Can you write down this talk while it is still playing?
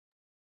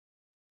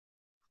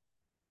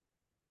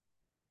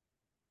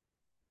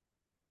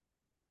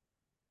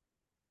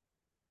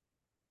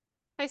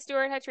Hi,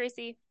 Stuart. Hi,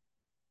 Tracy.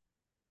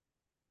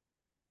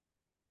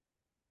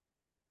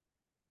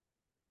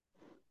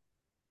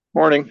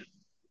 Morning.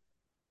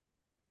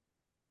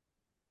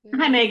 Hi,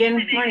 Good Megan.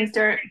 Morning, morning.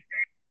 Stuart.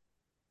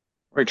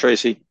 Morning,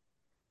 Tracy.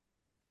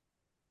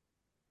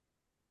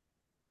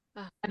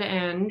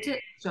 And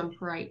jump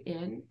right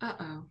in.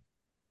 Uh-oh.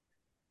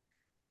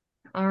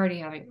 Already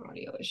having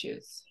audio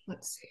issues.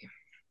 Let's see.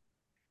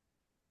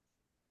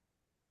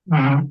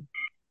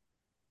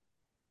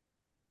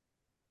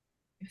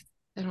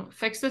 If I don't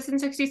fix this in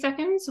 60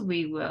 seconds,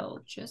 we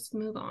will just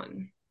move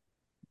on.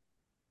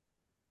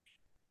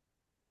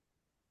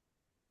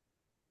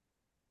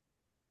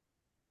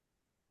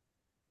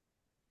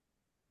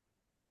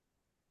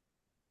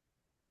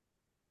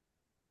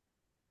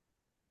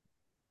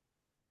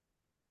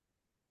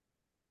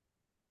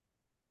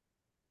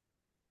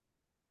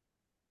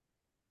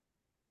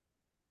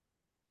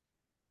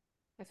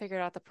 I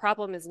figured out the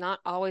problem is not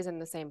always in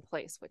the same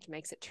place, which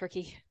makes it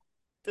tricky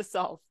to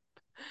solve.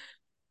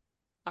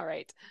 All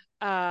right.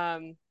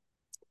 Um,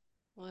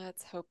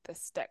 let's hope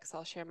this sticks.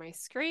 I'll share my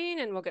screen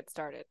and we'll get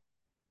started.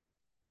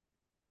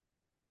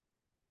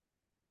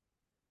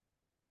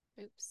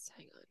 Oops,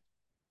 hang on.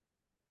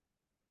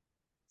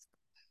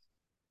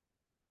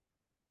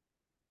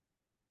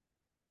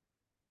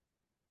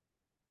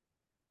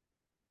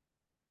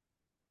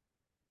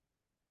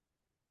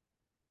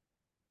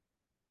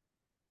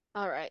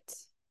 All right,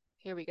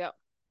 here we go.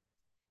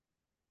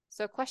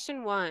 So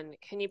question one,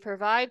 can you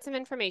provide some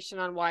information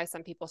on why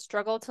some people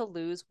struggle to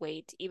lose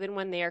weight even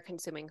when they are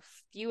consuming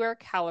fewer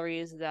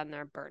calories than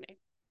they're burning?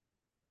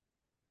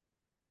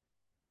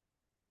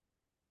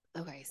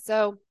 Okay,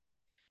 so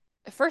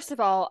first of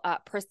all,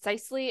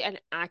 precisely and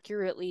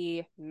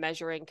accurately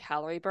measuring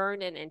calorie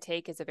burn and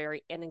intake is a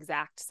very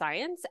inexact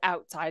science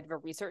outside of a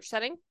research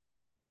setting.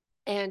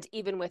 And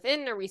even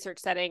within a research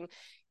setting,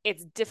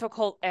 it's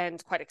difficult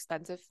and quite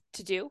expensive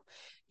to do.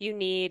 You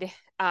need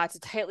to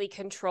tightly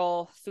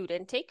control food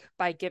intake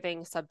by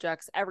giving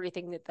subjects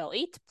everything that they'll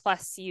eat.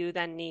 Plus, you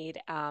then need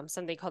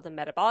something called the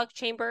metabolic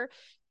chamber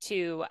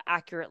to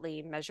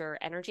accurately measure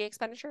energy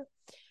expenditure.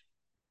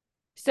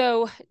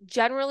 So,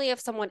 generally, if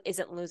someone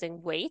isn't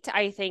losing weight,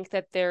 I think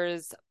that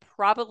there's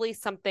probably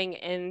something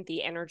in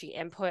the energy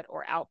input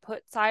or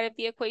output side of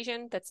the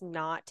equation that's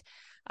not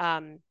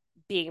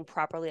being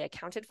properly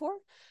accounted for.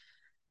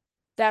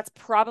 That's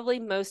probably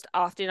most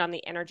often on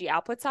the energy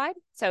output side.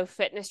 So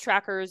fitness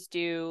trackers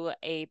do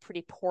a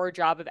pretty poor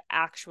job of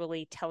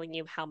actually telling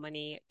you how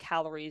many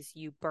calories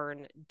you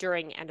burn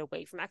during and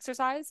away from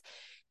exercise.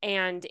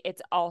 And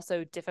it's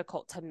also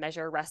difficult to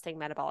measure resting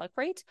metabolic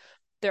rate.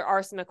 There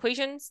are some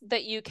equations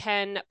that you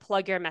can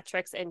plug your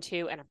metrics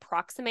into and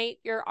approximate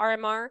your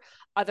RMR.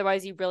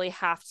 Otherwise, you really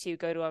have to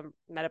go to a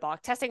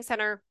metabolic testing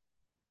center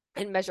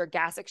and measure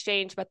gas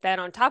exchange. But then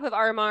on top of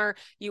RMR,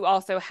 you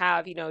also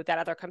have, that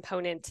other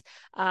component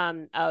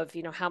of,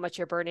 how much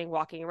you're burning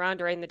walking around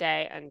during the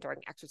day and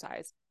during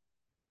exercise,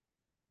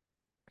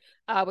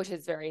 which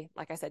is very,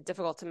 like I said,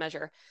 difficult to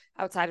measure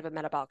outside of a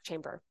metabolic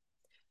chamber.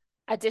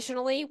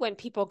 Additionally, when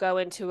people go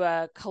into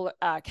a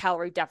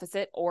calorie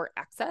deficit or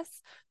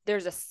excess,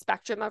 there's a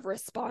spectrum of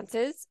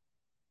responses,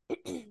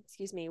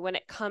 excuse me, when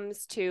it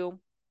comes to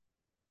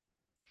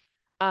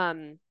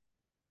um,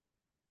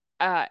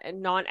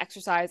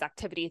 non-exercise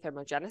activity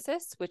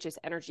thermogenesis, which is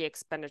energy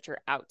expenditure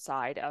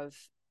outside of,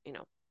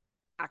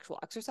 actual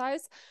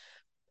exercise.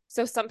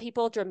 So some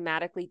people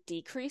dramatically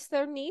decrease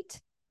their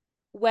NEAT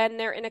when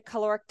they're in a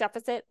caloric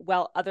deficit,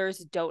 while others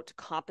don't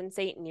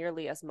compensate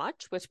nearly as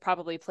much, which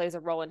probably plays a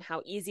role in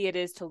how easy it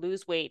is to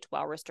lose weight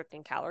while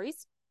restricting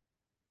calories.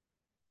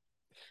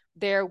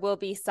 There will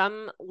be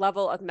some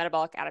level of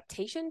metabolic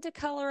adaptation to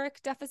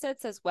caloric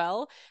deficits as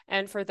well.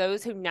 And for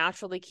those who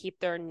naturally keep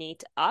their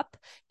NEAT up,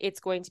 it's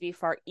going to be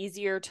far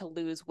easier to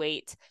lose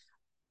weight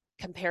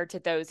compared to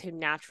those who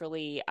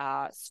naturally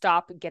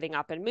stop getting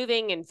up and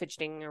moving and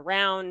fidgeting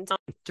around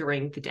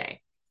during the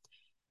day.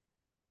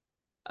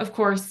 Of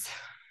course,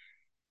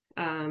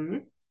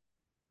 apart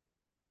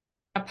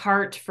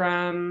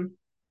from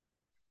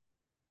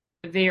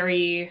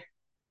very,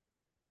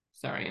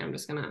 sorry, we're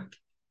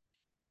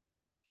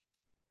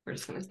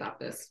just gonna stop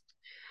this.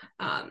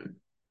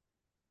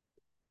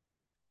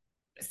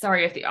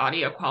 Sorry if the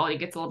audio quality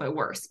gets a little bit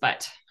worse,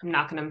 but I'm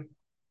not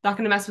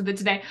gonna mess with it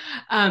today.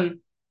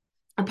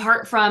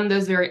 Apart from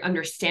those very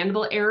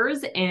understandable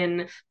errors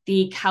in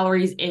the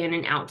calories in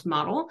and out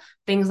model,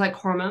 things like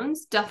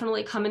hormones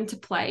definitely come into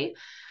play.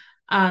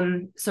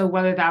 So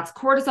whether that's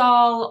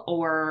cortisol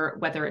or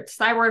whether it's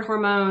thyroid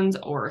hormones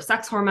or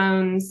sex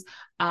hormones,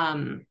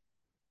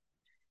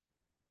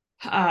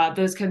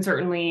 those can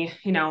certainly,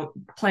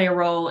 play a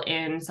role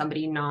in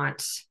somebody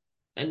not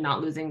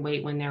losing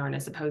weight when they're in a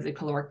supposed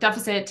caloric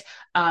deficit.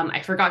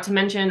 I forgot to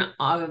mention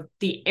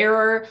the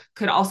error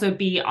could also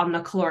be on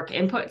the caloric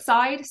input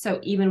side. So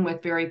even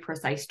with very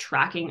precise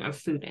tracking of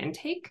food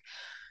intake,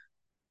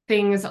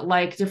 things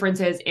like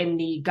differences in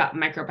the gut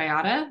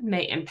microbiota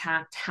may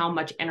impact how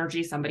much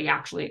energy somebody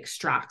actually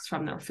extracts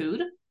from their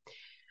food.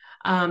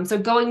 So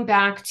going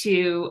back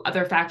to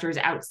other factors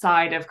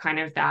outside of kind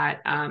of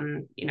that,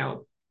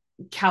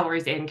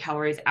 calories in,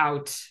 calories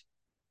out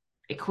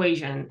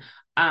equation,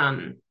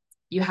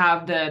 you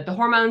have the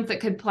hormones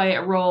that could play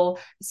a role.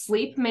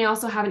 Sleep may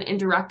also have an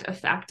indirect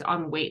effect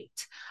on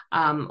weight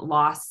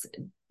loss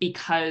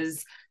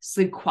because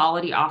sleep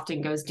quality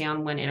often goes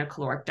down when in a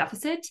caloric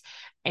deficit.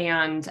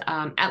 And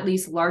at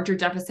least larger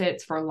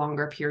deficits for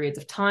longer periods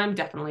of time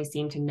definitely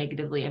seem to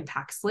negatively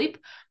impact sleep.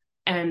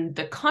 And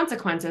the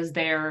consequences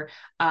there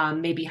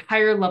may be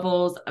higher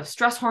levels of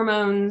stress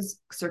hormones,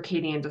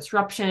 circadian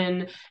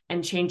disruption,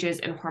 and changes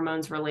in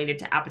hormones related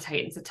to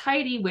appetite and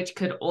satiety, which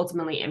could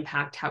ultimately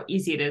impact how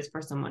easy it is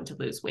for someone to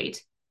lose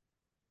weight.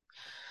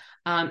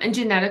 And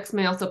genetics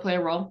may also play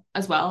a role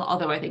as well,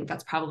 although I think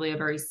that's probably a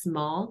very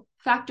small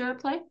factor at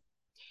play.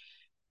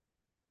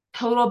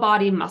 Total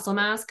body muscle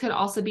mass could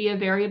also be a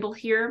variable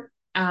here,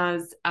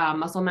 as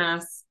muscle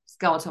mass,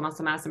 skeletal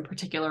muscle mass in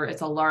particular,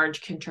 is a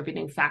large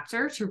contributing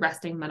factor to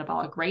resting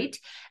metabolic rate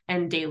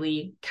and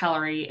daily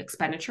calorie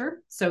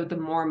expenditure. So the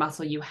more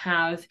muscle you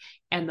have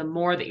and the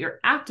more that you're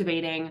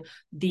activating,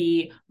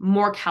 the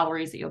more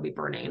calories that you'll be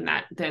burning. And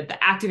that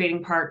the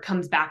activating part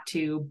comes back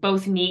to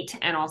both NEAT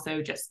and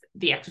also just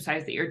the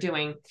exercise that you're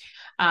doing.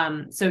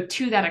 So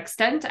to that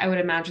extent, I would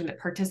imagine that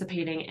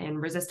participating in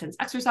resistance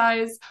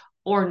exercise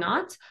or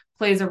not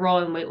plays a role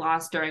in weight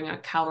loss during a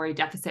calorie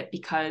deficit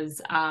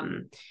because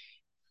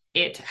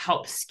it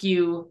helps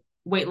skew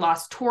weight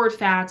loss toward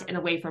fat and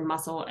away from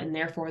muscle. And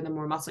therefore, the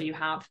more muscle you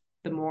have,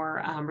 the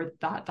more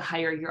the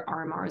higher your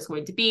RMR is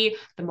going to be,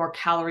 the more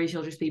calories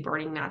you'll just be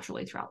burning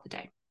naturally throughout the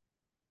day.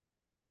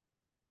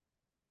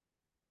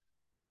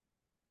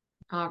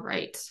 All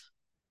right.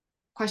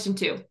 Question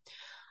 2.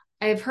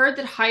 I have heard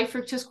that high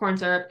fructose corn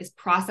syrup is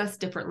processed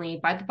differently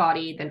by the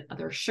body than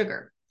other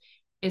sugar.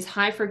 Is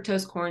high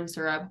fructose corn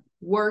syrup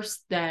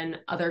worse than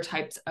other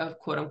types of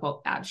quote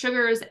unquote bad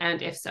sugars?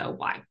 And if so,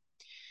 why?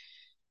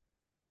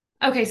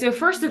 Okay, so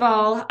first of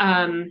all,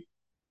 when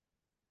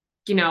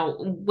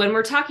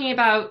we're talking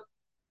about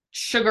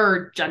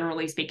sugar,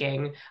 generally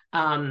speaking,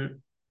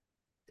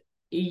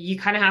 you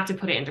kind of have to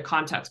put it into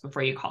context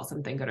before you call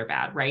something good or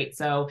bad, right?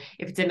 So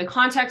if it's in the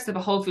context of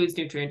a whole foods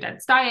nutrient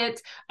dense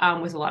diet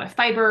with a lot of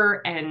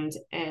fiber and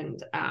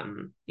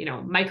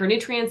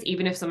micronutrients,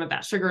 even if some of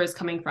that sugar is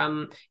coming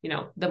from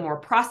the more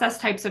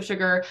processed types of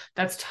sugar,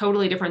 that's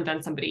totally different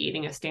than somebody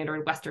eating a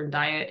standard Western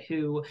diet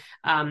who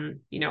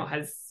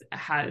has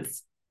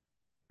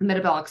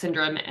metabolic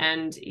syndrome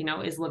and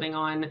is living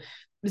on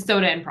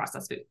soda and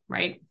processed food,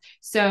 right?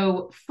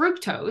 So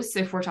fructose,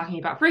 if we're talking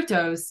about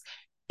fructose,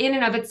 in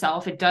and of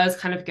itself, it does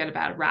kind of get a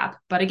bad rap.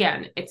 But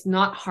again, it's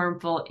not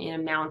harmful in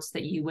amounts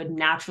that you would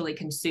naturally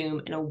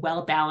consume in a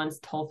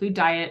well-balanced whole food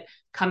diet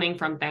coming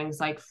from things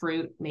like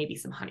fruit, maybe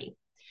some honey.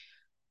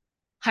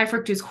 High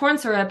fructose corn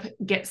syrup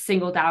gets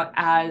singled out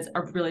as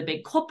a really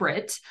big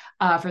culprit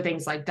for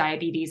things like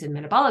diabetes and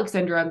metabolic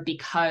syndrome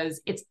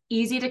because it's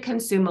easy to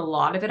consume a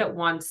lot of it at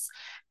once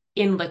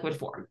in liquid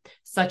form,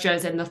 such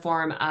as in the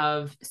form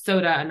of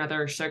soda and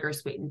other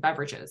sugar-sweetened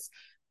beverages.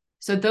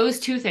 So those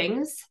two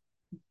things,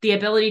 the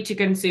ability to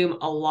consume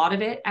a lot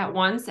of it at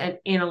once and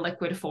in a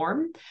liquid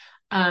form.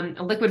 A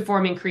liquid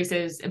form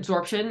increases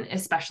absorption,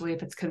 especially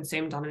if it's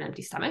consumed on an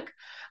empty stomach.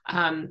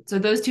 So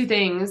those two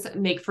things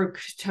make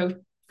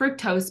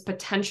fructose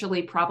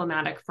potentially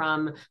problematic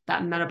from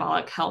that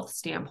metabolic health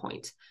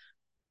standpoint.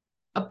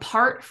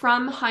 Apart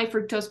from high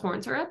fructose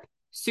corn syrup,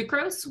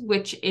 sucrose,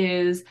 which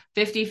is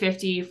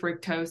 50-50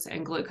 fructose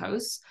and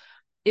glucose,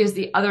 is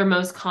the other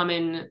most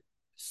common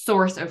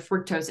source of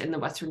fructose in the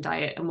Western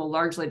diet and will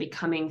largely be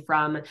coming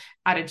from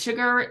added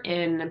sugar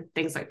in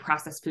things like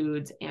processed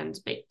foods and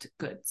baked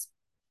goods.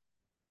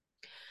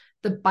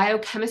 The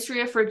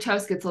biochemistry of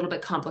fructose gets a little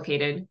bit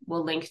complicated.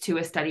 We'll link to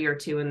a study or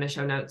two in the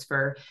show notes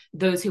for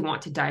those who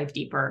want to dive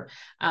deeper.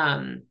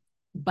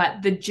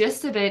 But the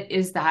gist of it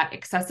is that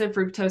excessive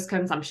fructose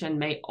consumption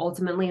may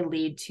ultimately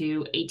lead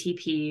to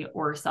ATP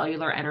or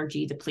cellular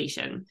energy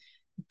depletion,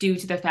 due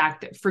to the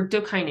fact that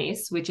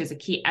fructokinase, which is a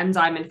key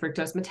enzyme in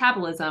fructose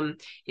metabolism,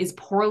 is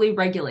poorly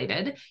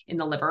regulated in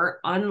the liver,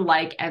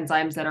 unlike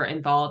enzymes that are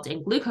involved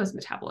in glucose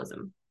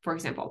metabolism, for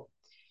example.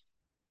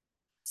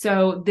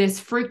 So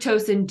this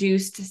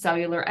fructose-induced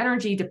cellular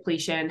energy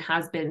depletion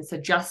has been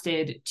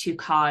suggested to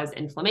cause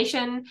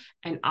inflammation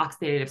and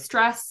oxidative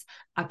stress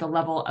at the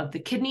level of the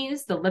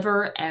kidneys, the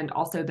liver, and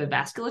also the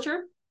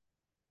vasculature.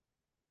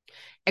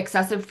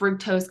 Excessive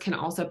fructose can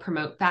also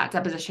promote fat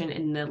deposition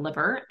in the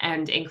liver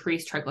and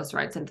increase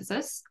triglyceride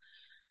synthesis.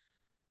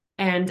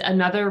 And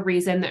another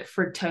reason that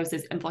fructose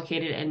is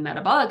implicated in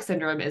metabolic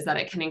syndrome is that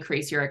it can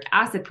increase uric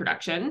acid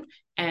production,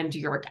 and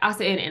uric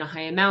acid in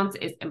high amounts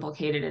is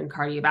implicated in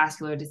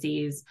cardiovascular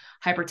disease,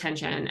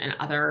 hypertension, and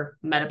other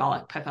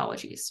metabolic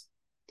pathologies.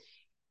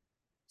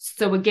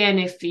 So again,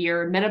 if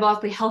you're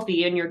metabolically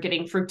healthy and you're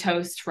getting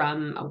fructose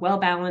from a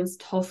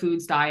well-balanced whole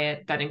foods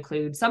diet that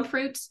includes some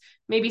fruits,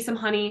 maybe some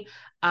honey,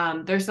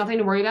 there's nothing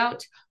to worry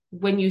about.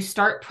 When you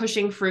start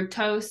pushing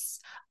fructose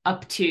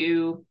up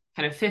to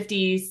kind of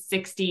 50,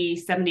 60,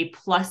 70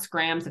 plus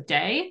grams a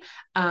day.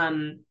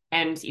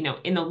 And,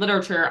 in the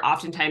literature,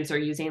 oftentimes they're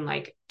using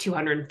like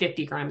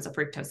 250 grams of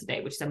fructose a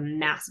day, which is a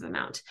massive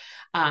amount.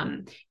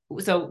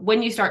 So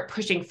when you start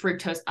pushing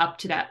fructose up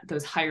to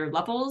those higher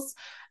levels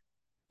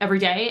every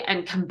day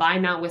and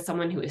combine that with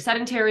someone who is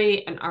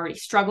sedentary and already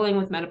struggling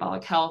with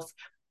metabolic health,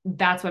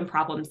 that's when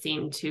problems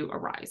seem to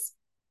arise.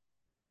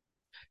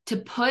 To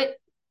put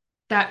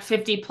that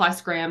 50 plus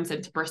grams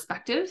into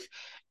perspective,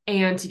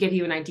 and to give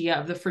you an idea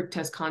of the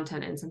fructose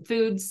content in some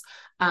foods,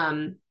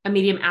 a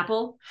medium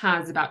apple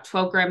has about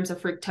 12 grams of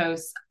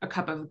fructose. A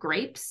cup of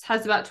grapes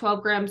has about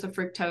 12 grams of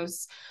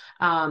fructose.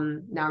 Now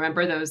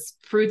remember, those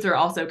fruits are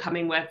also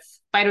coming with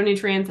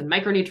phytonutrients and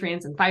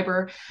micronutrients and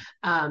fiber.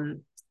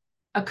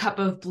 A cup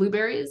of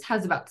blueberries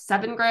has about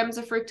 7 grams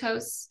of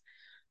fructose.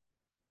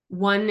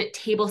 1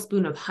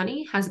 tablespoon of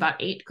honey has about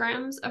 8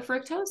 grams of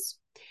fructose.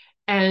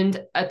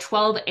 And a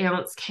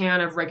 12-ounce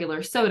can of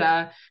regular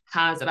soda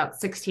has about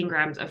 16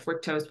 grams of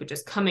fructose, which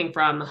is coming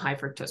from the high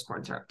fructose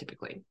corn syrup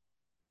typically.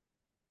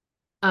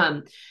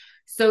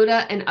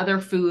 Soda and other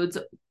foods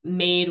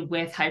made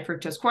with high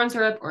fructose corn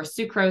syrup or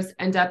sucrose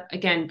end up,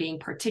 again, being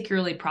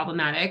particularly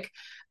problematic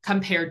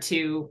compared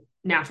to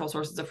natural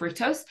sources of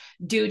fructose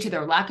due to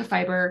their lack of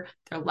fiber,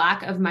 their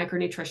lack of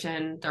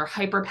micronutrition, their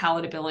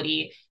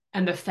hyperpalatability,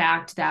 and the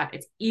fact that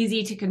it's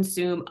easy to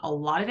consume a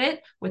lot of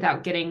it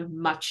without getting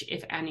much,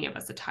 if any, of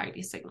a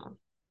satiety signal.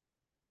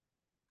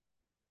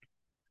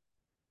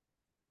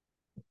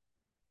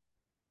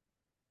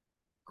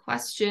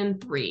 Question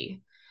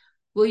 3.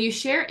 Will you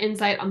share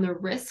insight on the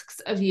risks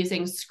of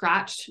using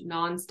scratched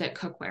nonstick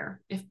cookware?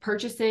 If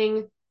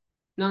purchasing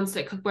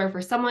nonstick cookware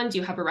for someone, do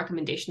you have a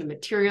recommendation of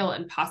material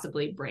and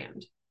possibly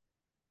brand?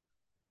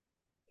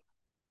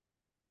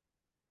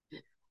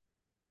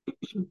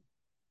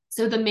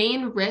 So the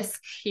main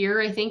risk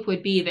here, I think,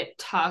 would be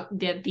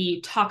that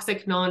the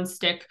toxic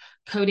nonstick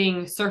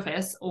coating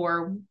surface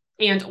or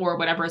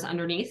whatever is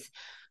underneath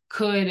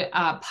could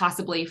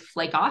possibly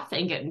flake off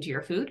and get into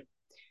your food.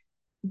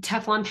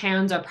 Teflon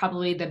pans are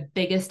probably the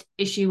biggest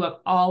issue of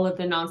all of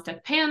the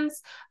nonstick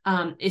pans,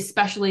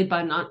 especially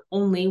but not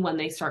only when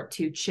they start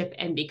to chip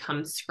and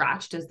become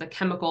scratched, as the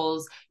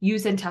chemicals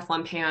used in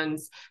Teflon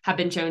pans have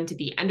been shown to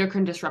be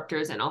endocrine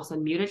disruptors and also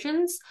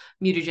mutagens.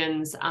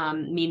 Mutagens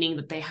meaning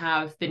that they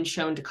have been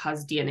shown to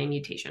cause DNA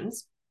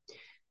mutations.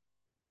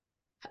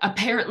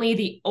 Apparently,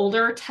 the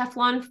older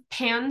Teflon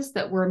pans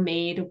that were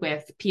made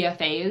with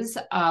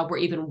PFAs were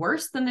even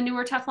worse than the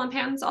newer Teflon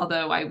pans,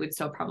 although I would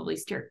still probably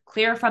steer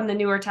clear from the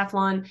newer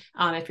Teflon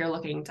if you're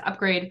looking to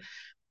upgrade.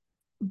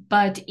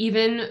 But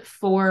even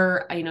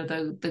for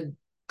the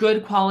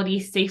good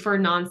quality, safer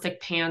nonstick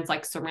pans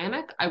like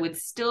ceramic, I would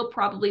still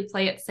probably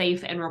play it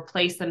safe and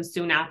replace them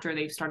soon after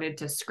they've started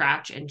to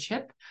scratch and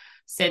chip,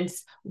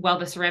 since while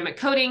the ceramic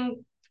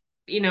coating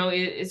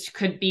it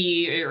could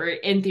be, or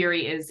in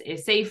theory is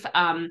safe,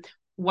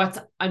 what's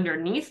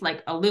underneath,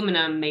 like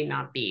aluminum, may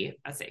not be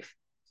as safe.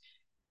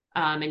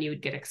 And you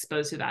would get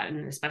exposed to that,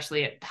 and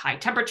especially at high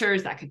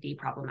temperatures, that could be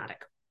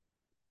problematic.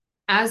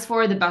 As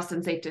for the best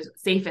and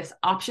safest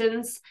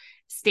options,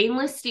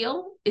 stainless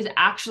steel is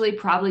actually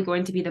probably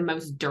going to be the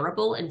most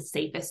durable and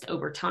safest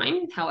over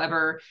time.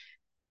 However,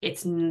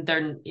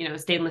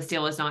 stainless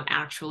steel is not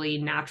actually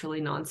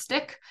naturally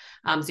nonstick.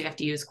 So you have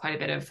to use quite a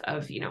bit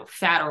of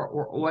fat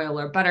or oil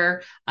or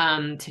butter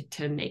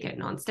to make it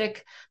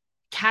nonstick.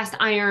 Cast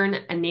iron,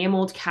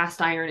 enameled cast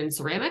iron, and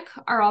ceramic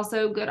are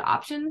also good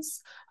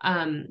options.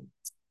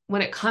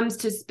 When it comes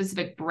to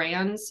specific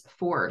brands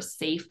for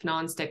safe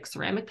nonstick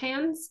ceramic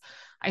pans,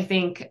 I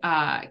think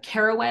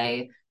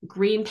Caraway,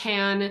 Green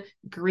Pan,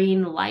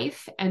 Green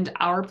Life, and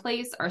Our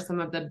Place are some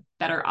of the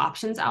better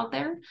options out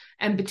there.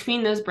 And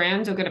between those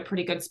brands, you'll get a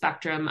pretty good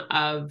spectrum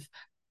of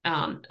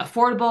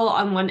affordable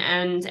on one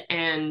end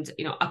and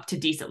up to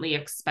decently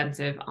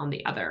expensive on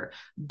the other.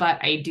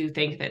 But I do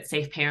think that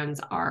safe pans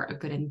are a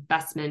good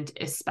investment,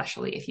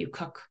 especially if you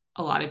cook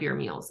a lot of your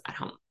meals at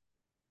home.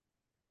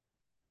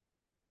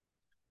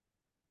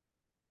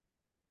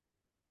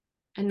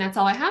 And that's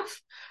all I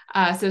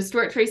have. So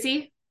Stuart,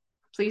 Tracy,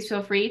 please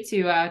feel free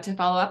to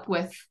follow up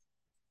with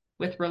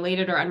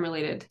related or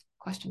unrelated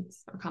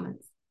questions or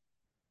comments.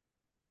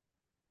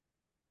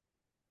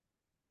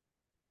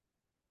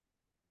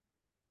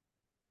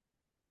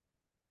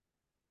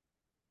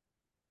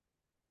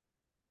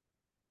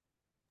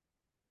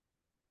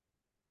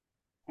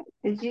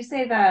 Did you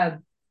say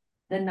the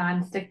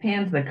nonstick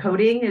pans, the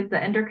coating is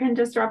the endocrine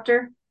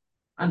disruptor?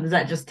 Is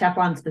that just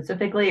Teflon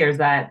specifically, or is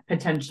that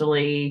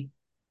potentially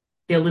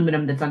the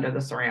aluminum that's under the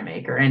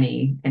ceramic or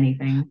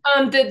anything?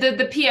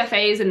 The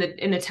PFAs in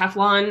the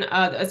Teflon,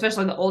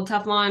 especially the old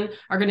Teflon,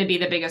 are going to be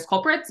the biggest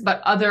culprits,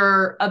 but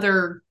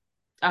other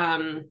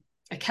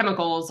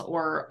chemicals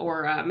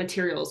or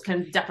materials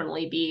can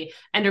definitely be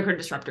endocrine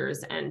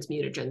disruptors and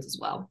mutagens as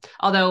well.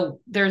 Although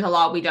there's a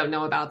lot we don't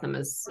know about them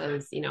as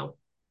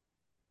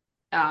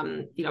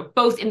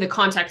both in the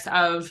context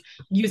of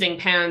using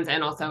pans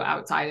and also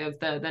outside of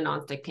the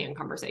nonstick pan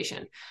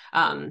conversation.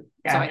 So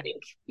I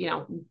think,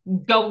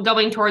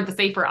 going toward the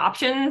safer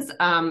options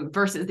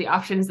versus the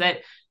options that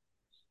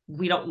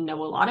we don't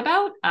know a lot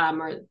about,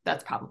 or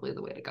that's probably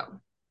the way to go.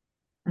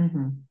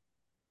 Mm-hmm.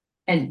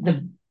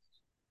 And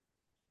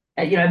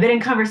I've been in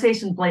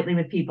conversations lately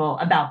with people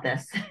about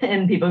this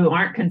and people who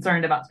aren't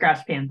concerned about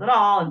scratch pans at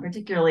all, and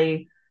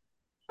particularly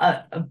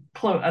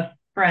a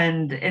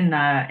friend in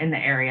the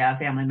area, a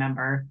family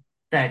member,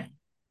 that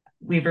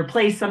we've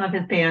replaced some of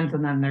his pans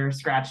and then they're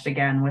scratched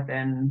again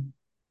within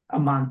a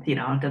month. It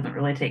doesn't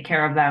really take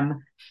care of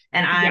them.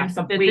 And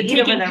we eat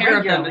over there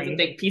regularly. Of them is a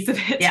big piece of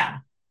it. Yeah,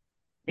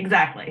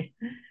 exactly.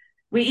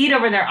 We eat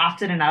over there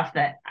often enough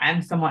that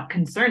I'm somewhat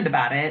concerned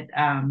about it,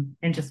 and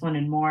just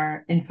wanted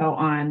more info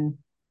on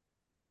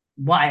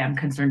why I'm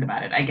concerned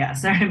about it, I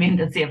guess.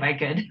 To see if I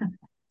could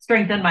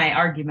strengthen my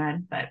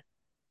argument. But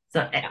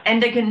so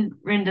endocrine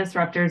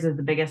disruptors is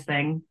the biggest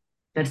thing.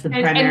 That's the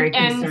primary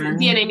concern. And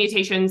DNA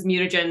mutations,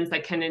 mutagens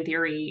that can, in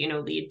theory,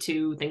 lead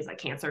to things like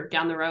cancer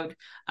down the road.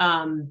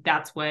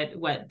 That's what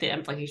the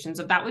implications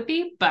of that would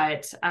be.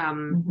 But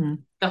the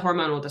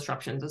hormonal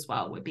disruptions as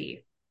well would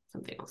be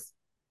something else.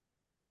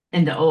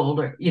 And the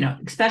older,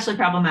 especially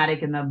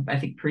problematic in the, I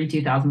think,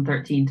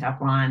 pre-2013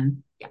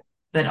 Teflon,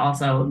 but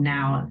also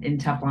now in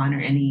Teflon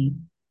or any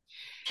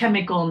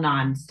chemical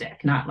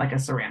nonstick, not like a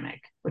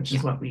ceramic, which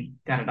is what we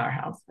got at our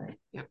house. But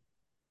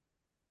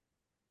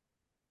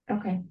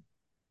okay.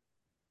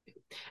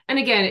 And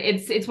again,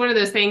 it's one of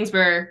those things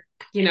where,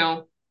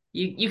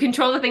 you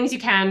control the things you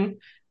can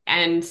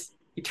and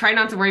you try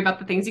not to worry about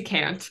the things you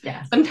can't.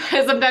 Yeah.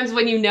 Sometimes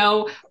when you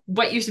know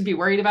what you should be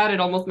worried about, it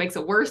almost makes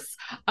it worse.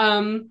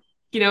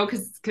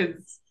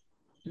 Because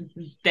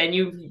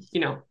then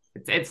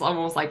it's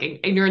almost like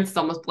ignorance is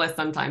almost bliss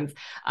sometimes.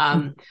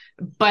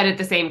 But at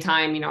the same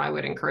time, I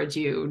would encourage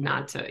you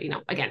not to,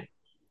 again,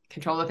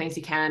 control the things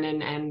you can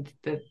and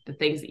the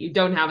things that you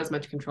don't have as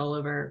much control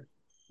over.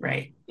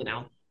 Right.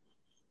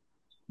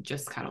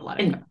 Just kind of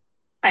let it go.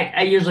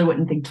 I usually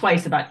wouldn't think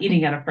twice about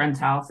eating at a friend's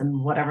house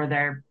and whatever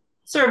they're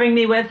serving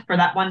me with for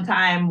that one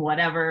time,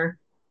 whatever.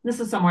 This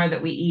is somewhere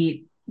that we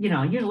eat,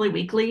 usually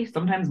weekly,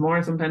 sometimes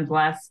more, sometimes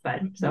less,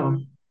 but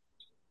so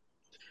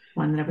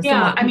one that I was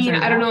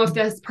I don't know if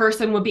this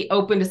person would be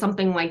open to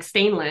something like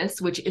stainless,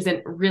 which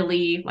isn't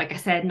really, like I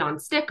said,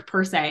 nonstick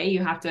per se.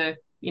 You have to,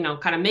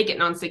 kind of make it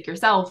nonstick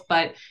yourself.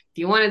 But if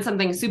you wanted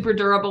something super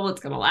durable,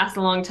 it's going to last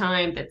a long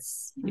time,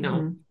 that's,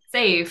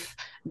 safe,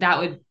 that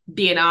would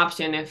be an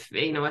option if,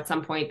 at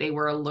some point they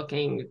were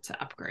looking to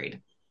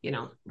upgrade,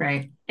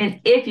 Right. And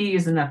if you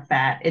use enough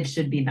fat, it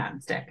should be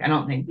nonstick.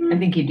 I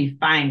think he'd be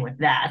fine with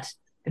that.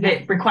 If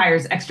it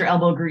requires extra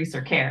elbow grease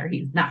or care,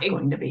 he's not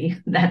going to be.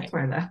 That's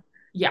where the...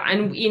 Yeah.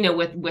 And,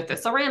 with the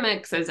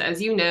ceramics,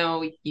 as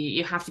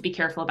you have to be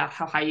careful about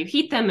how high you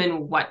heat them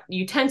and what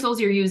utensils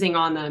you're using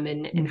on them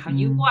and how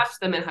you wash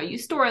them and how you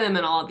store them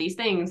and all of these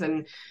things.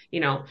 And,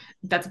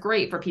 that's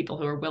great for people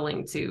who are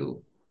willing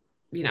to,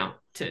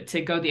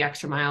 to go the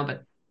extra mile,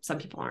 but some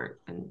people aren't,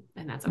 and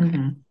that's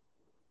okay.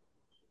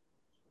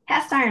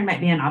 Cast iron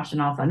might be an option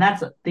also. And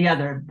that's what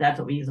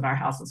we use at our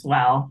house as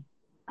well.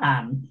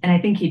 And I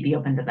think he'd be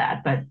open to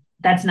that, but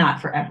that's not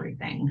for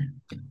everything.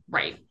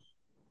 Right.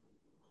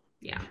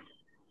 Yeah.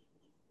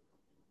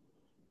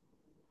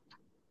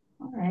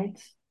 All right.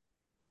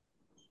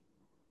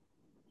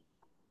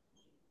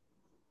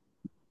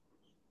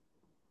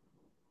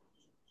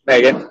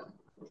 Megan.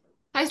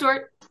 Hi,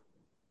 Stuart.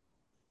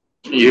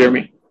 Can you hear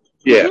me?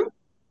 Yeah. So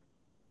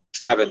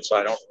I don't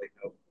really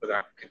know whether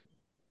I'm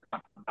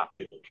not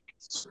able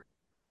to.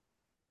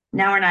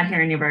 Now we're not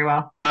hearing you very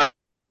well.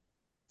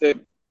 The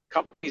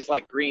companies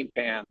like Green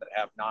Pan that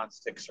have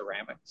nonstick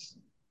ceramics,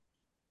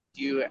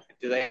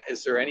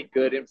 is there any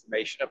good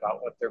information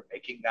about what they're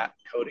making that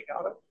coating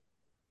out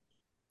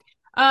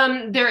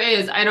of? There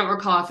is. I don't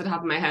recall off the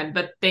top of my head,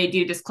 but they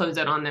do disclose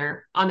it on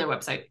their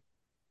website.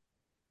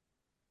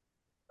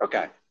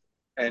 Okay.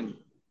 And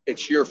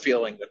it's your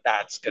feeling that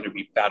that's going to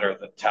be better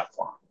than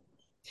Teflon?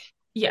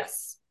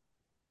 Yes.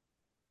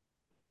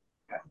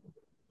 Okay.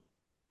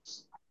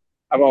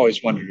 I've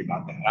always wondered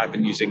about that. I've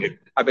been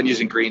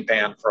using Green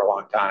Pan for a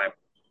long time.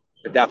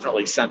 They're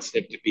definitely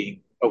sensitive to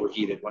being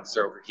overheated. Once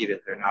they're overheated,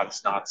 they're not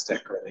as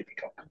nonstick, or they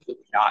become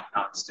completely not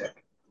nonstick.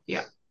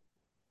 Yeah.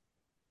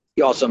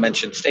 You also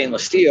mentioned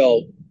stainless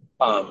steel.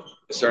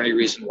 Is there any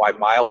reason why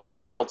mild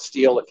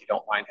steel, if you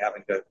don't mind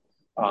having to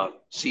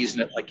season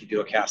it like you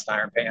do a cast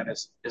iron pan,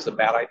 is a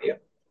bad idea?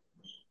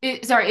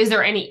 Sorry, is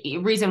there any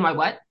reason why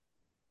what?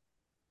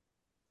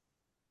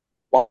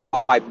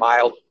 Why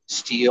mild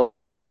steel?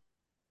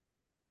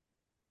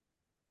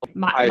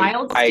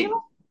 Mild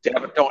steel?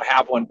 I don't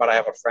have one, but I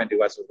have a friend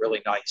who has a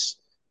really nice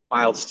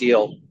mild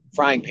steel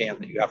frying pan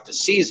that you have to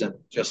season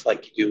just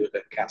like you do with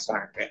a cast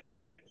iron pan.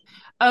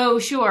 Oh,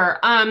 sure.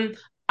 I'm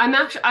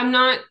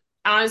not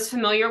as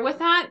familiar with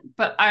that,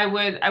 but I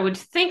would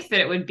think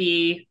that it would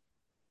be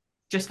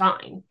just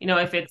fine.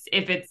 If it's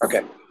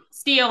okay.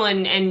 steel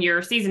and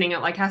you're seasoning it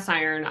like cast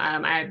iron,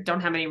 I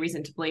don't have any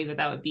reason to believe that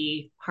that would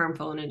be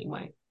harmful in any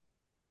way.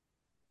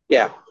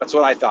 Yeah, that's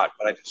what I thought,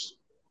 but I just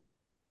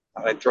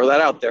thought I'd throw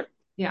that out there.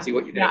 Yeah. See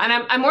what you did. Yeah.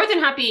 And I'm more than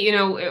happy, you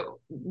know,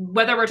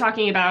 whether we're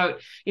talking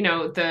about, you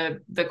know,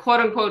 the quote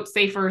unquote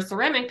safer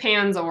ceramic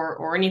pans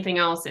or anything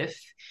else,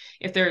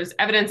 if there's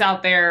evidence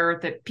out there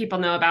that people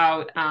know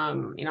about,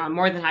 you know, I'm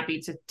more than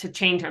happy to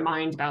change my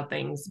mind about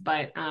things.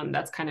 But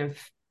that's kind of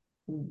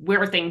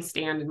where things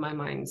stand in my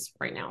minds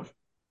right now.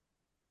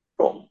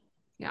 Cool.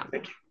 Yeah.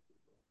 Thank you.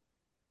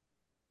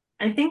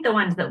 I think the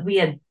ones that we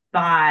had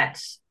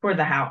bought for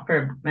the house,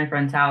 for my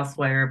friend's house,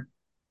 were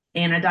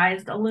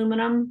anodized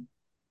aluminum.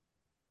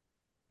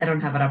 I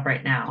don't have it up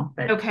right now,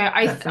 but okay,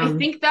 I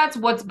think that's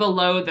what's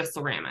below the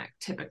ceramic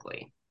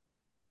typically.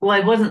 Well,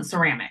 it wasn't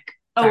ceramic.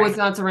 Sorry. Oh, it's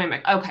not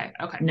ceramic. Okay.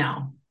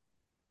 No.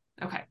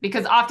 Okay,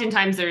 because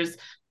oftentimes there's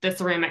the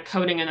ceramic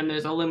coating and then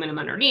there's aluminum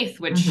underneath,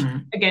 which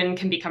again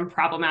can become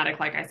problematic,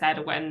 like I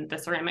said, when the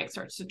ceramic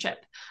starts to chip.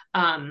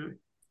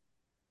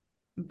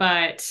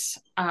 But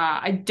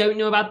I don't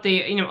know about the,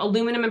 you know,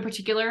 aluminum in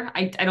particular.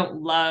 I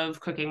don't love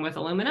cooking with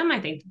aluminum.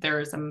 I think there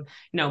are some,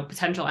 you know,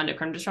 potential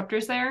endocrine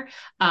disruptors there.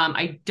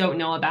 I don't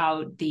know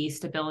about the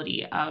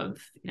stability of,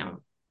 you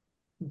know,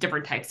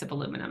 different types of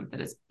aluminum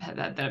that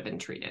have been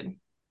treated.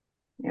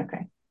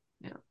 Okay.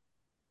 Yeah.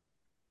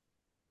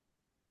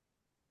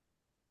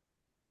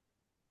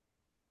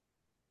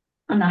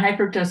 On the high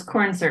fructose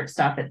corn syrup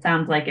stuff, it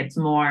sounds like it's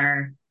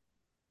more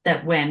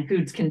that when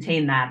foods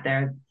contain that,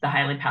 they're the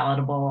highly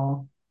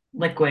palatable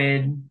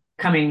liquid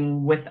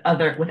coming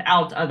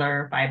without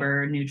other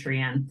fiber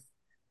nutrients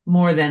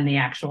more than the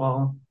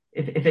actual,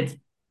 if it's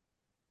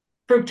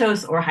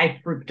fructose or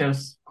high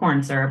fructose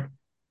corn syrup,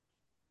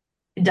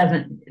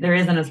 there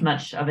isn't as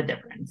much of a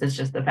difference. It's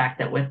just the fact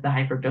that with the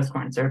high fructose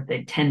corn syrup,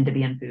 they tend to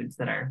be in foods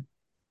that are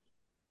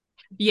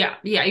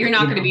you're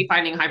not going to be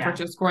finding high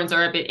fructose corn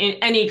syrup in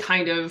any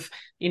kind of,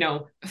 you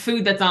know,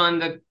 food that's on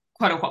the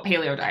quote unquote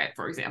paleo diet,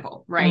 for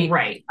example, right?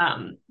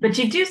 But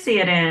you do see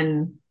it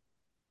in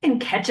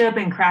ketchup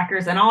and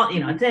crackers and all, you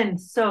know, it's in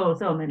so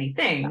many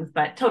things,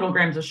 but total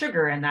grams of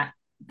sugar in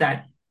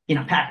that you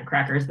know, pack of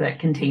crackers that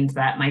contains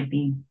that might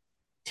be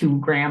 2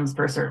 grams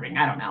per serving.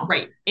 I don't know.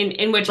 Right.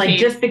 In which like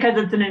case, just because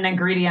it's in an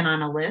ingredient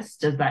on a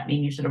list, does that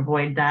mean you should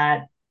avoid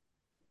that?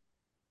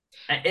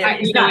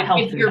 It's not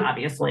health food,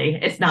 obviously.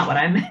 It's not what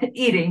I'm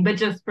eating, but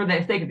just for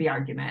the sake of the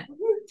argument,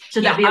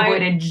 should that be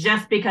avoided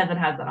just because it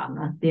has it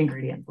on the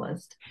ingredients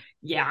list?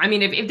 Yeah, I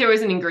mean, if there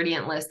was an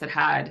ingredient list that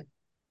had,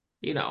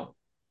 you know,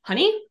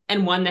 honey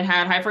and one that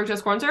had high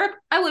fructose corn syrup,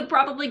 I would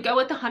probably go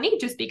with the honey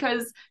just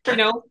because, you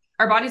know,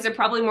 our bodies are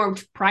probably more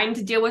primed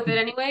to deal with it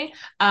anyway.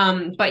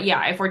 But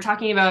yeah, if we're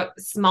talking about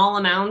small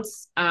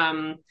amounts,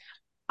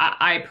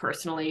 I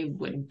personally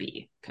wouldn't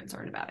be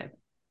concerned about it.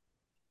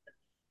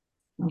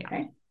 Okay.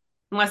 Yeah.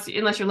 Unless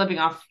you're living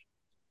off,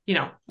 you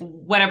know,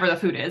 whatever the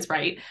food is,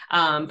 right?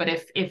 But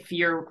if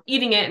you're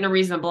eating it in a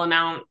reasonable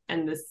amount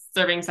and the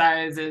serving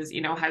size is,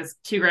 you know, has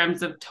 2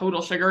 grams of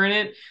total sugar in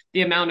it,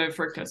 the amount of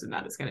fructose in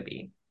that is going to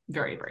be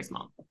very, very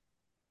small.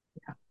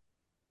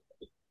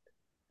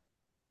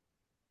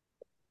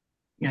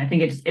 Yeah, I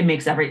think it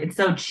makes it's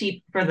so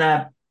cheap for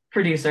the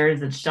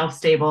producers, it's shelf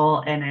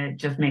stable, and it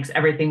just makes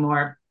everything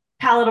more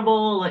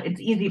palatable. It's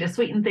easy to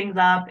sweeten things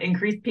up,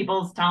 increase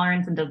people's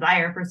tolerance and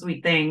desire for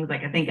sweet things.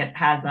 Like, I think it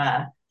has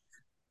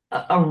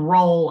a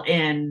role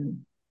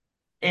in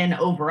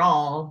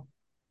overall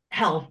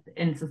health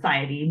in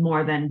society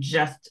more than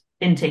just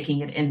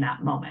intaking it in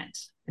that moment.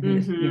 I think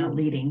it's, you know,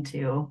 leading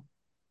to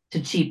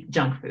cheap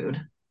junk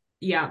food.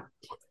 Yeah.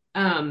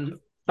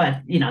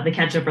 But, you know, the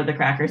ketchup or the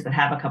crackers that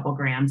have a couple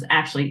grams,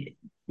 actually,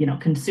 you know,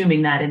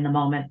 consuming that in the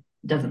moment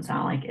doesn't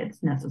sound like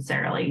it's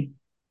necessarily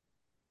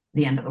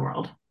the end of the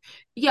world.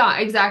 Yeah,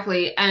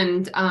 exactly.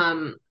 And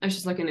I was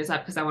just looking this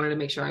up because I wanted to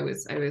make sure I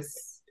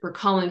was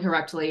recalling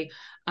correctly.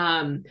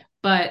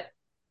 But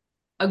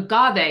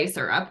agave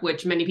syrup,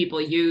 which many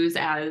people use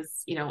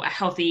as, you know, a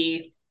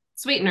healthy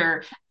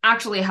sweetener,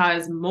 actually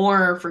has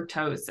more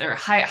fructose or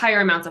higher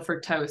amounts of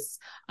fructose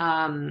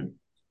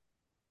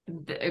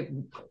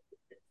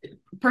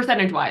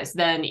percentage wise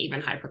than even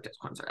high fructose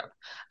corn syrup.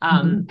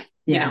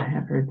 Yeah, you know, I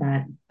have heard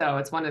that. So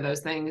it's one of those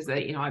things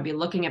that, you know, I'd be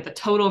looking at the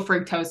total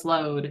fructose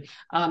load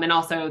and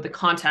also the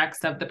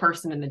context of the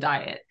person in the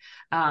diet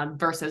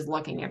versus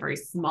looking at very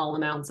small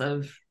amounts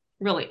of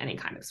really any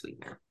kind of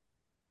sweetener.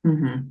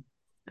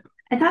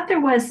 I thought there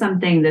was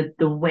something that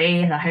the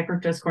way the high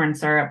fructose corn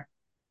syrup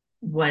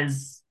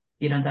was,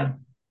 you know,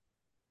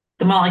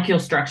 the molecule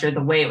structure,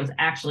 the way it was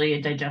actually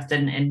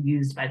digested and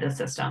used by the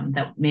system,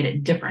 that made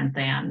it different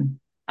than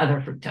other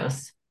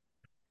fructose.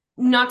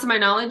 Not to my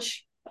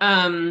knowledge,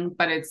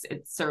 but it's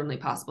certainly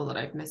possible that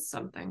I've missed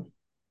something.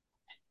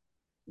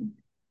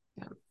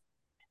 Yeah.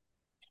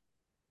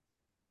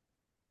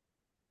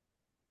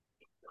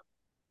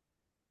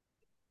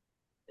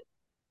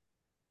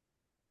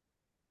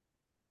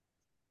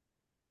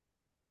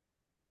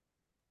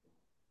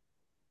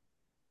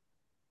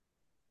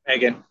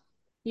 Megan.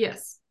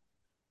 Yes.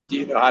 Do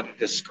you know how to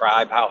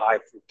describe how high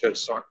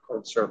fructose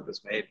corn syrup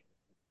is made?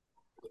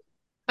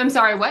 I'm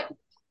sorry, what?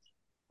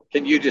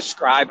 Can you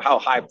describe how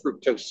high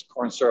fructose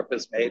corn syrup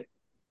is made?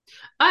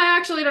 I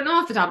actually don't know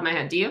off the top of my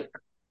head. Do you?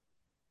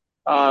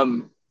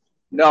 Um,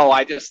 no,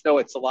 I just know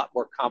it's a lot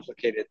more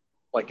complicated.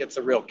 Like it's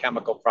a real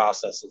chemical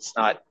process. It's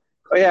not,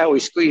 oh yeah, we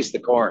squeeze the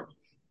corn.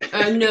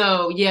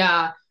 No,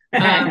 yeah.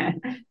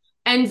 Um,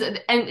 and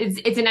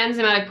it's an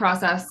enzymatic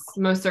process,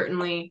 most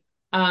certainly.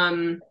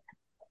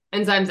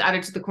 Enzymes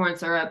added to the corn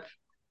syrup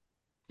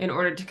in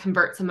order to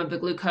convert some of the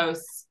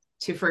glucose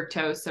to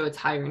fructose, so it's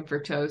higher in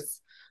fructose.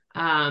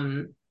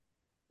 But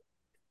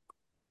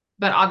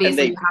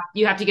obviously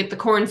you have to get the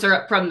corn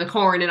syrup from the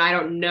corn, and I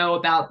don't know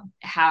about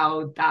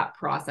how that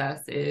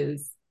process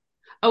is.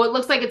 Oh, it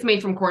looks like it's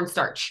made from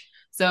cornstarch.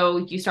 So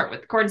you start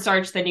with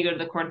cornstarch, then you go to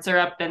the corn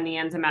syrup, then the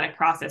enzymatic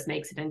process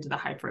makes it into the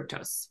high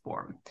fructose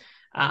form.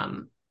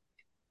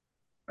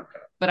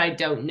 But I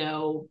don't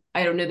know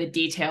the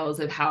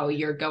details of how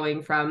you're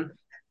going from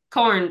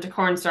corn to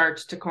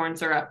cornstarch to corn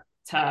syrup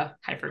to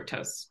high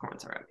fructose corn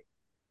syrup.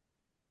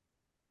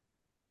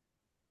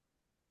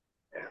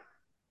 Yeah.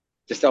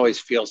 Just always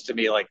feels to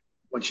me like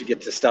once you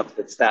get to stuff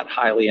that's that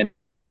highly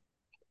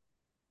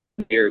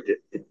engineered,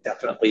 it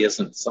definitely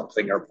isn't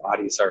something our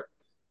bodies are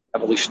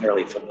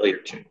evolutionarily familiar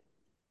to.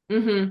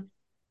 Mm-hmm.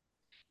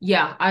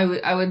 Yeah,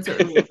 I would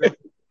certainly agree.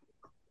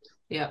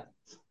 Yeah.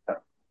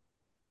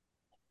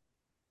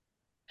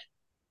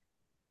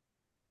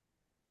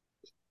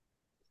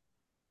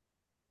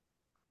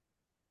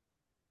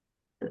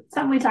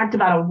 Something we talked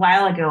about a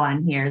while ago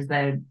on here is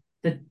the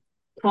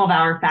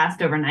 12-hour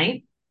fast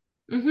overnight.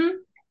 Mm-hmm.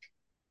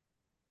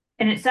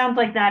 And it sounds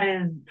like that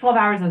is 12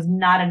 hours is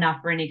not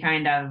enough for any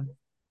kind of,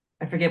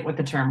 I forget what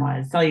the term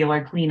was,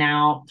 cellular clean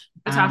out.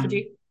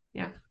 Autophagy.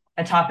 Yeah.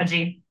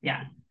 Autophagy.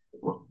 Yeah.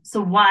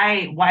 So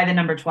why the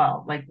number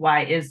 12? Like,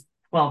 why is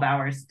 12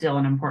 hours still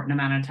an important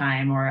amount of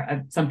time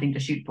or something to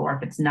shoot for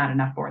if it's not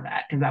enough for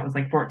that? Because that was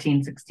like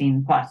 14,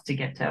 16 plus to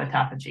get to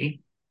autophagy.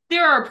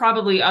 There are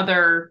probably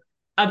other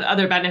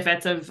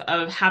benefits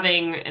of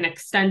having an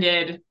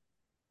extended,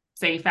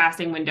 say,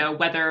 fasting window,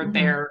 whether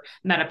they're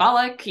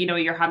metabolic,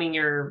 you're having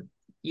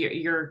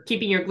you're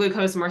keeping your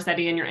glucose more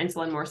steady and your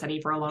insulin more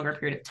steady for a longer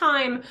period of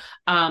time,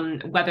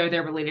 whether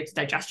they're related to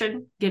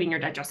digestion, giving your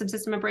digestive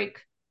system a break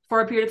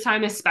for a period of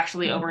time,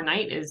 especially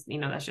overnight, is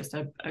that's just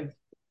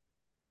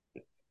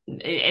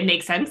it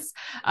makes sense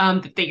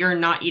that you're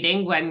not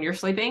eating when you're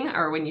sleeping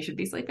or when you should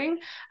be sleeping.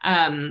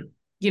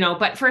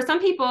 But for some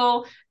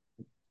people,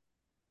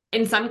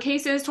 in some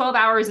cases, 12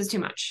 hours is too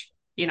much,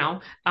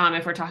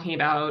 if we're talking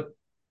about,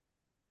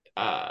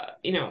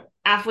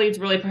 athletes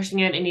really pushing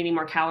it and eating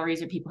more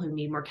calories, or people who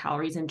need more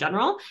calories in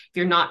general. If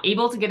you're not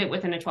able to get it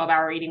within a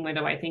 12-hour eating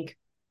window, I think,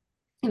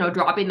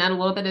 dropping that a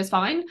little bit is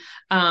fine.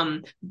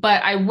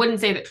 But I wouldn't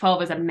say that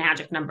 12 is a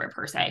magic number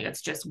per se.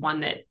 It's just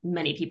one that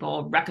many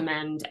people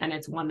recommend. And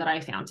it's one that I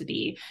found to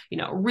be,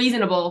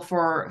 reasonable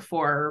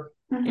for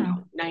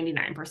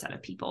 99%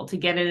 of people to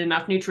get in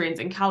enough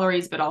nutrients and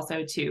calories, but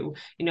also to,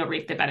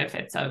 reap the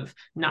benefits of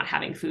not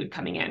having food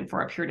coming in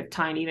for a period of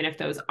time, even if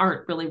those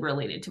aren't really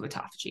related to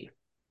autophagy.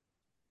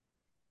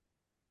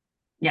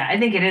 Yeah, I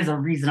think it is a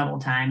reasonable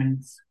time,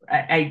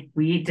 and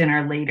we eat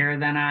dinner later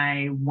than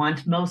I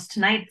want most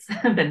nights.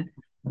 I've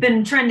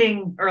been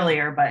trending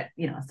earlier, but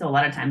still a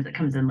lot of times it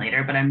comes in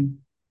later. But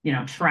I'm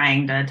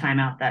trying to time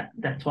out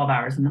that 12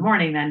 hours in the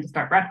morning then to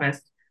start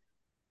breakfast.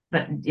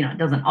 But it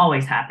doesn't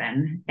always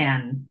happen,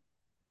 and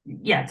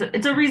yeah,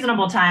 it's a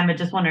reasonable time. But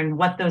just wondering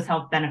what those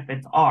health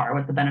benefits are,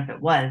 what the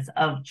benefit was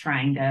of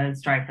trying to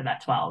strive for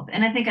that 12.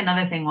 And I think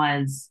another thing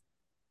was,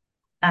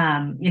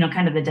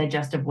 kind of the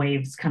digestive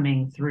waves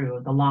coming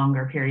through the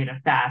longer period of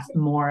fast,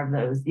 more of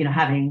those,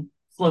 having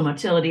slow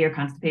motility or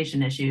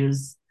constipation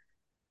issues,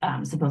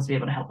 supposed to be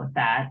able to help with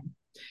that.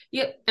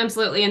 Yep,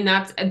 absolutely. And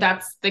that's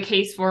the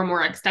case for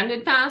more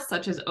extended fasts,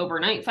 such as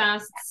overnight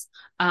fasts.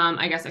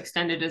 I guess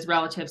extended is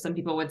relative. Some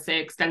people would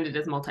say extended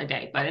is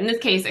multi-day, but in this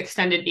case,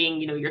 extended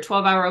being, your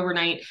 12-hour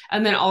overnight.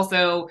 And then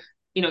also,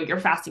 your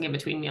fasting in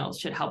between meals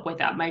should help with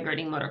that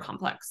migrating motor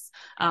complex,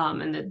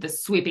 and the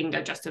sweeping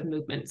digestive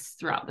movements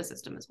throughout the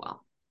system as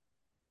well.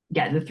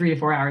 Yeah, the 3 to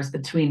 4 hours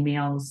between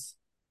meals.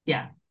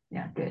 Yeah,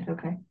 good.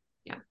 Okay.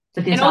 Yeah.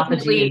 But the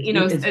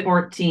autophagy is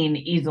 14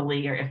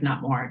 easily, or if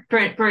not more. For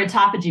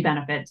autophagy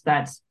benefits,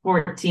 that's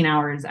 14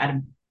 hours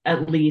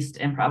at least,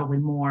 and probably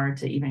more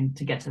to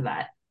get to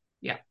that.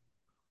 Yeah.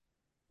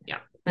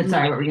 But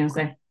sorry, what were you going to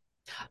say?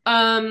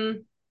 I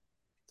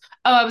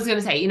was going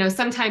to say,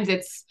 sometimes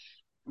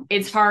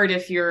it's hard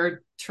if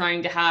you're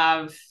trying to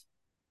have,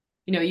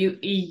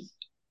 the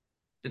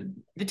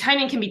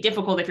timing can be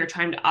difficult if you're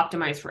trying to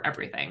optimize for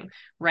everything,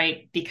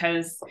 right?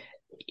 Because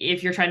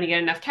if you're trying to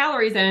get enough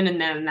calories in, and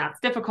then that's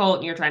difficult,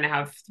 and you're trying to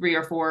have 3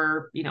 or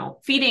 4,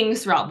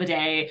 feedings throughout the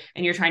day,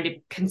 and you're trying to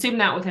consume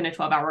that within a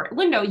 12-hour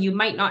window, you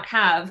might not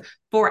have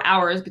 4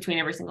 hours between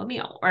every single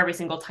meal or every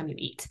single time you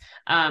eat.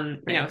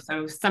 Right.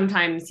 So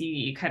sometimes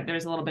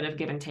there's a little bit of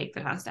give and take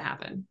that has to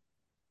happen.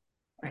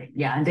 Right.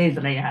 Yeah. On days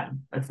that I have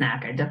a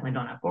snack, I definitely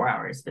don't have 4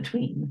 hours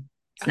between.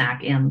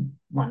 snack and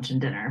lunch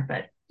and dinner,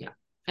 but yeah.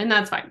 And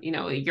that's fine.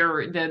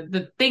 You're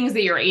the things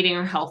that you're eating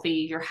are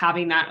healthy. You're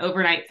having that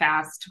overnight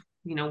fast,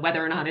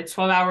 whether or not it's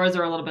 12 hours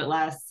or a little bit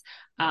less.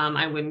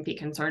 I wouldn't be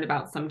concerned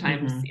about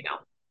sometimes,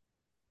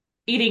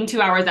 eating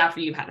 2 hours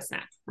after you've had a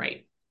snack,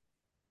 right?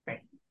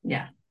 Right.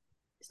 Yeah.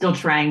 Still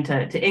trying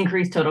to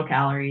increase total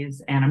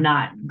calories, and I'm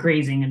not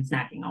grazing and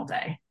snacking all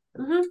day.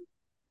 Mm-hmm.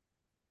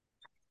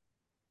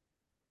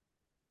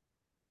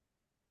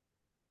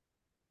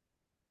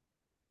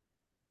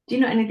 Do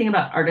you know anything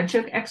about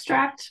artichoke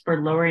extract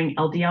for lowering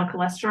LDL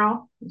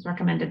cholesterol? It was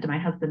recommended to my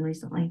husband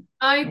recently.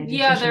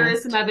 There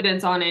is some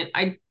evidence on it.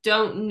 I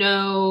don't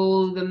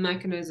know the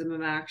mechanism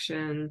of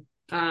action.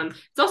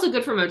 It's also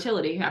good for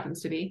motility,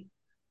 happens to be.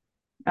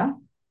 Oh.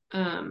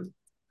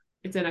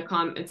 It's in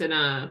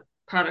a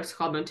product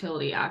called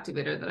Motility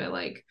Activator that I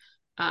like.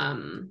 Let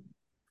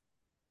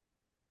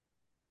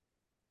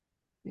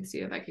me see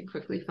if I can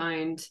quickly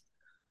find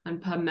on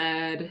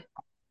PubMed.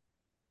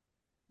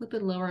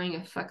 Lipid lowering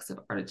effects of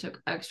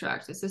artichoke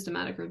extract, a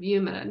systematic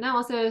review,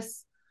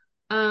 meta-analysis.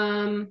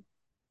 Let's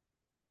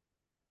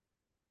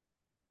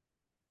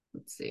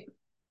see.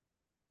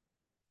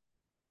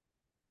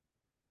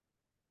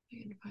 I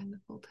can find the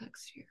full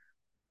text here.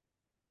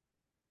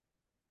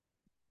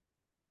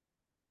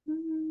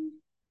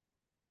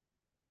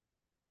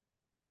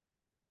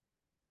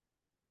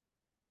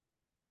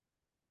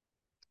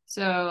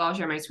 So I'll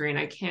share my screen.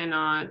 I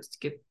cannot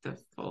get the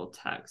full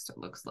text, it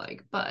looks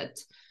like, but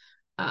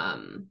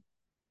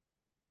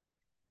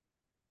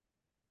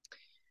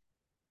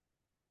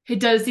it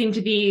does seem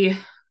to be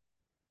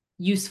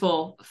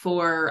useful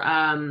for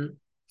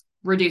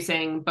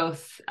reducing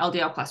both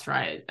LDL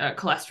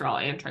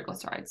cholesterol and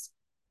triglycerides.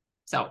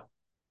 So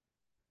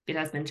it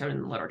has been shown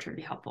in the literature to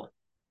be helpful.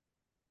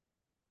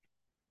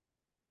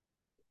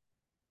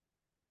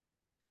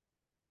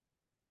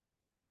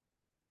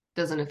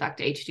 Doesn't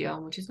affect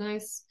HDL, which is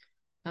nice.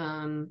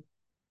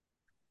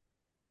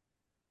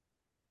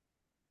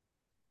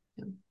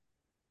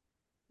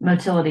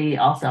 Motility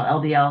also,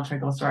 LDL,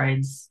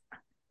 triglycerides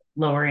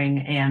lowering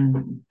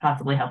and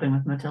possibly helping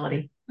with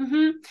motility.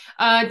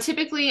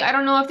 Typically, I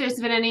don't know if there's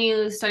been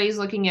any studies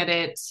looking at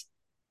it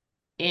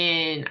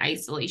in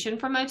isolation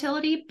from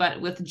motility,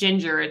 but with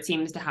ginger, it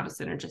seems to have a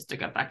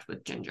synergistic effect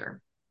with ginger.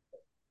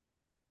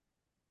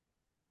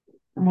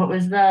 What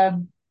was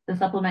the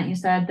supplement you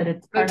said that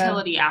it's part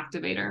Motility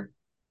Activator.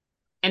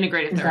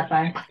 Integrative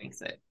therapy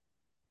makes it.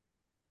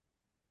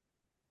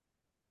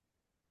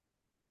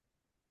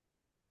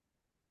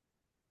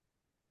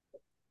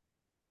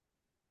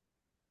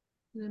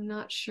 I'm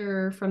not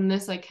sure from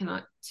this, I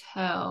cannot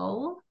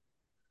tell.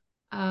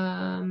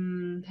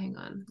 Hang on,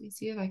 let me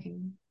see if I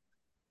can.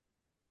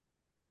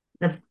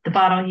 The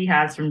bottle he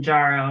has from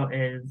Jarrow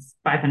is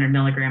 500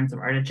 milligrams of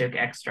artichoke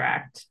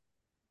extract.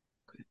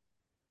 Okay.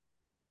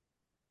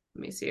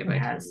 Let me see if it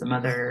has some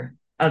other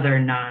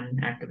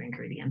non-active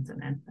ingredients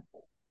in it.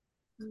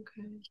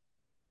 Okay.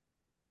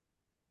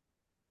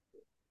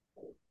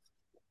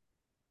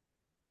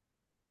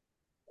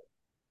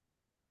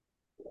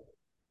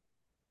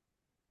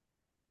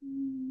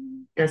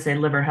 Does say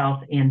liver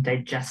health and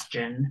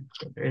digestion.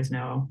 So there is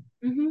no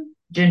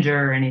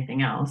ginger or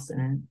anything else in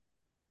it.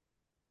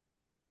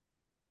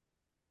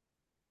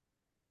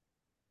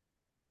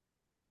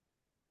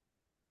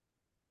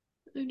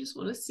 I just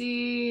want to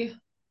see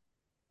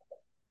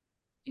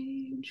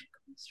age,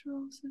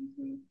 cholesterol,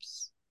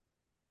 subgroups.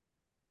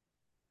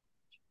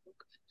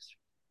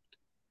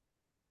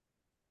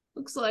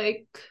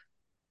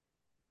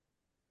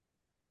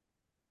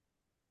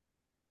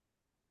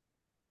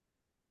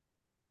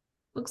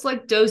 Looks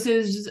like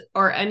doses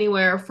are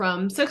anywhere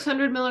from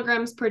 600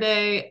 milligrams per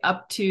day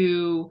up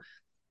to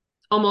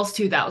almost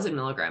 2,000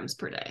 milligrams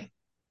per day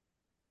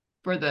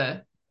for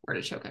the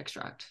artichoke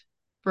extract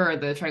for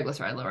the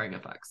triglyceride lowering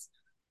effects.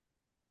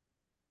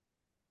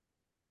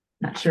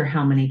 Not sure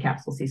how many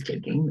capsules he's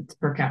taking. It's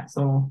per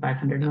capsule,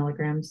 500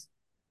 milligrams.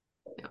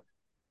 Yeah.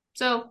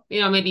 So,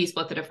 maybe you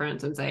split the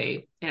difference and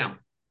say, a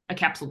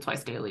capsule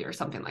twice daily or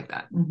something like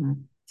that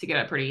to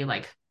get a pretty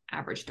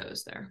average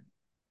dose there.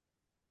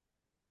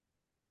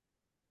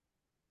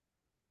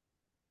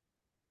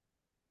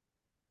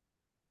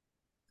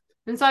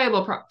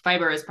 Insoluble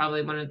fiber is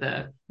probably one of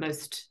the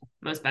most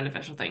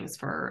beneficial things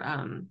for,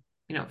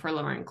 for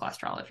lowering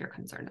cholesterol if you're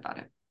concerned about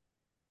it.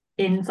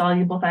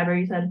 Insoluble fiber,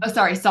 you said? Oh,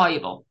 sorry,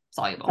 soluble.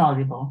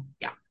 Soluble.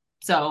 Yeah.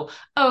 So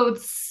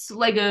oats,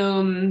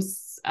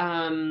 legumes,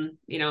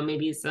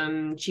 maybe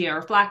some chia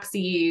or flax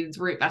seeds,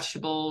 root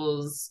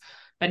vegetables,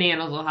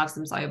 bananas will have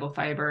some soluble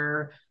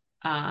fiber.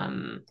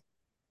 Those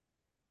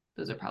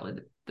are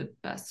probably the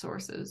best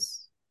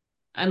sources,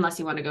 unless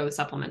you want to go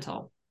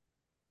supplemental.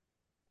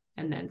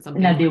 And then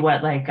something. And that'd be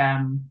what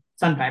sun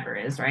fiber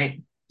is,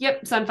 right?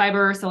 Yep, sun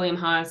fiber, psyllium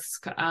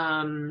husk,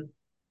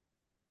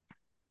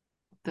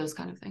 those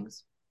kind of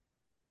things.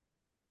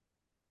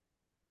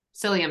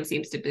 Psyllium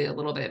seems to be a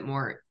little bit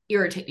more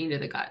irritating to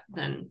the gut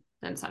than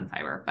sun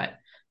fiber, but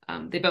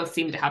they both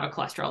seem to have a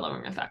cholesterol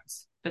lowering effect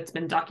that's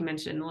been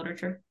documented in the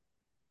literature.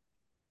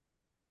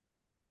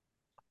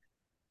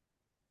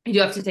 You do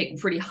have to take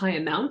pretty high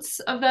amounts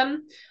of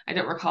them. I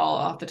don't recall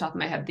off the top of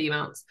my head the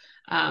amounts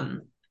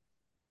of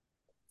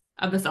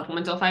the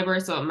supplemental fiber.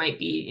 So it might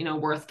be,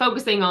 worth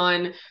focusing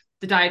on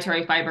the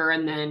dietary fiber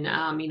and then,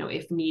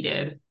 if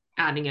needed,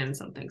 adding in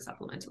something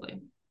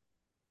supplementally.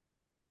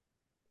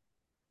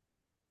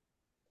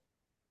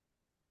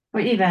 Or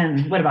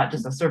even, what about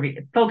just a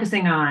serving,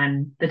 focusing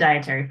on the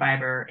dietary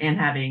fiber and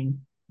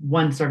having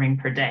one serving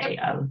per day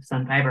of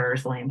sun fiber or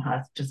psyllium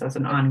husk just as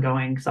an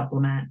ongoing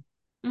supplement.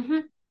 Mm-hmm.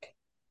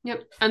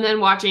 Yep. And then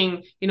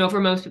watching, for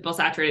most people,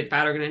 saturated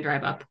fat are going to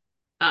drive up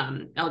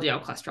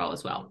LDL cholesterol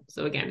as well.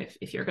 So again,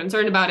 if you're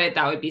concerned about it,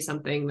 that would be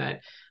something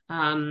that,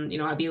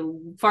 I'd be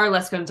far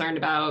less concerned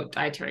about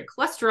dietary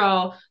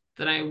cholesterol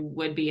than I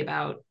would be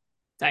about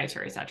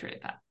dietary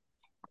saturated fat.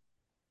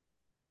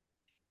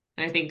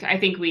 And I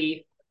think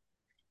we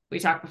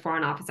talked before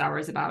in office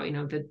hours about,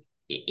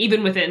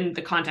 even within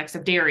the context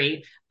of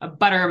dairy,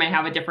 butter may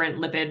have a different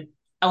lipid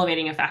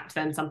elevating effect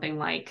than something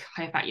like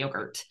high fat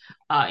yogurt,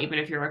 even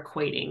if you're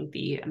equating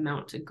the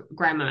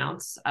gram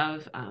amounts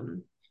of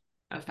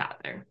fat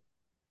there.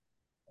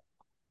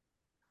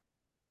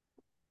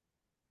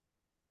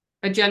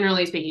 But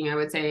generally speaking, I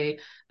would say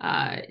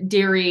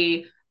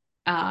dairy,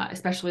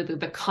 especially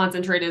the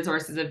concentrated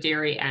sources of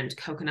dairy and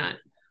coconut,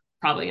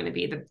 probably going to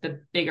be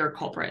the bigger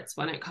culprits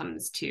when it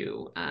comes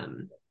to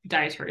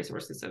dietary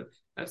sources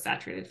of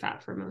saturated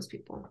fat for most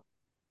people.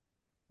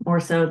 More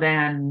so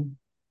than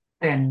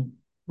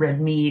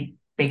red meat,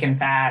 bacon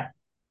fat,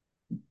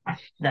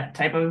 that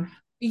type of.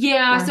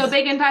 Yeah, so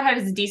bacon fat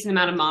has a decent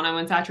amount of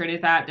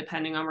monounsaturated fat,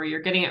 depending on where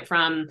you're getting it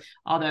from.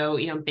 Although,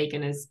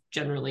 bacon is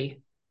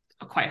generally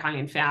quite high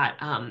in fat.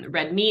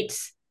 Red meat,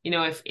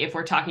 if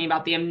we're talking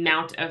about the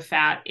amount of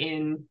fat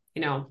in,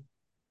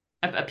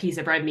 a piece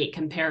of red meat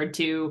compared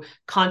to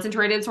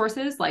concentrated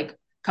sources like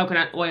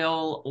coconut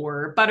oil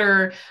or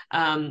butter,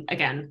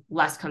 again,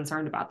 less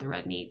concerned about the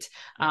red meat.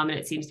 And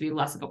it seems to be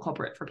less of a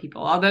culprit for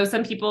people. Although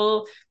some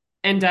people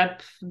end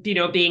up,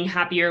 being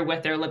happier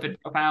with their lipid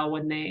profile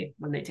when they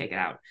take it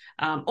out,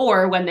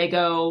 or when they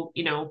go,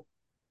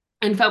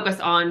 and focus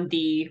on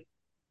the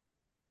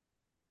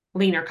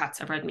leaner cuts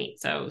of red meat.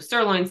 So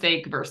sirloin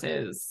steak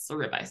versus a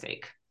ribeye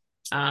steak.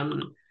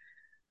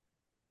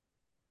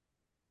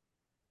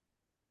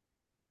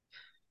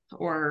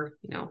 Or,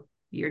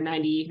 your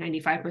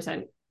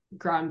 95%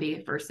 ground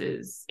beef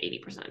versus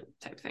 80%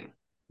 type thing.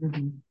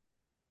 Mm-hmm.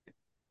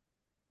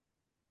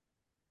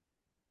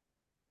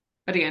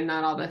 But again,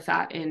 not all the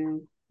fat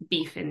in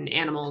beef and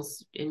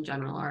animals in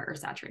general are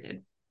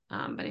saturated.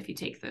 But if you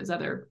take those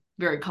other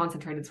very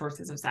concentrated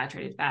sources of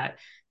saturated fat,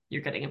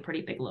 you're getting a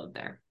pretty big load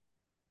there.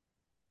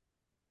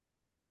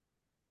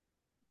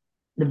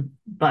 The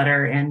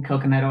butter and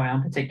coconut oil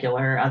in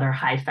particular, other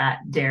high fat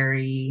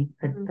dairy,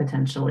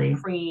 potentially.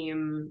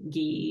 Cream,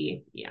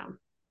 ghee, yeah.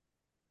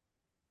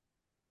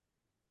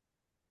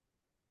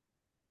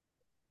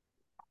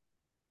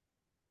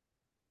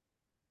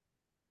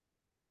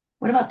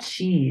 What about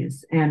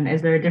cheese? And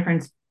is there a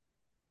difference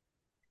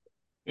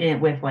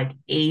with like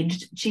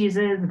aged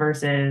cheeses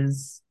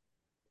versus,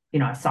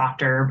 a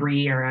softer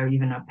brie or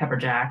even a pepper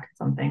jack,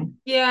 something?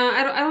 Yeah,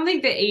 I don't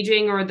think the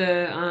aging or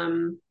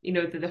the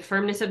the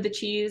firmness of the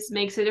cheese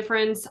makes a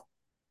difference.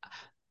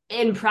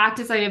 In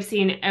practice, I have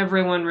seen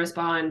everyone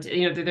respond.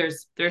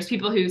 There's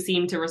people who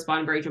seem to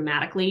respond very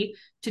dramatically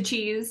to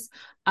cheese.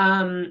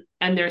 And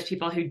there's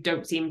people who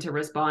don't seem to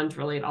respond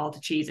really at all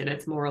to cheese. And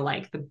it's more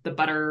like the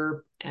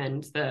butter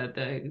and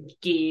the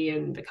ghee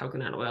and the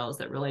coconut oils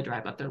that really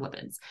drive up their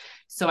lipids.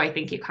 So I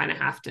think you kind of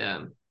have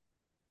to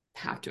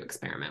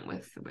experiment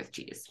with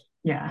cheese.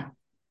 Yeah.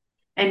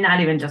 And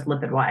not even just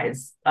lipid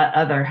wise,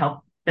 other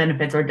health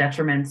benefits or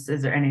detriments.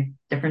 Is there any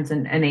difference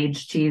in an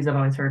aged cheese? I've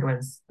always heard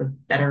was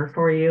better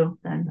for you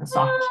than a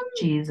soft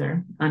cheese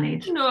or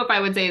unaged. If I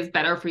would say it's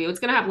better for you, it's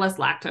going to have less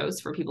lactose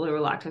for people who are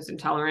lactose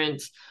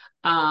intolerant.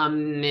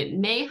 It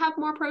may have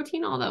more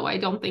protein, although I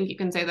don't think you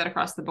can say that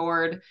across the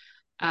board.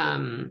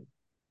 I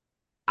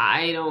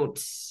don't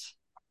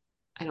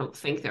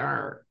think there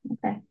are.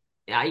 Okay.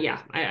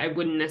 Yeah, I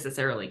wouldn't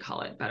necessarily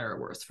call it better or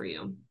worse for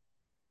you.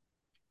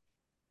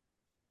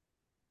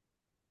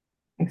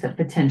 Except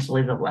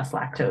potentially the less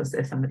lactose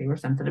if somebody were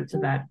sensitive to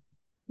that.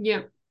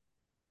 Yeah.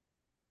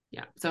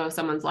 Yeah. So if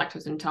someone's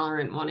lactose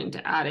intolerant wanting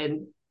to add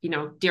in,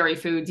 dairy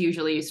foods,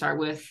 usually you start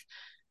with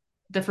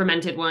the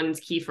fermented ones,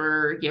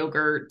 kefir,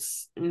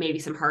 yogurts, maybe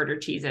some harder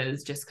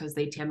cheeses, just because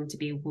they tend to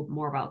be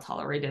more well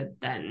tolerated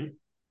than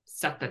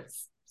stuff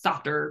that's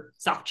softer,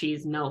 soft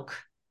cheese, milk,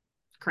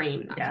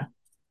 cream. Yeah.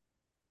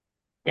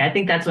 Yeah, I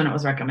think that's when it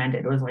was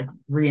recommended. It was like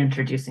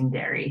reintroducing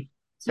dairy,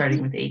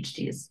 starting with aged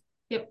cheese.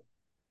 Yep.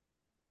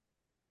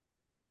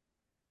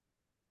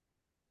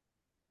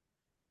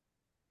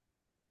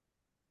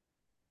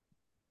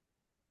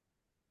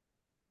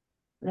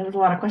 There was a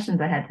lot of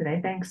questions I had today.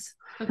 Thanks.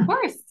 Of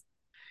course.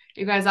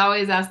 You guys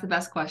always ask the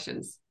best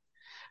questions.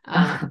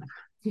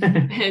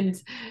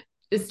 And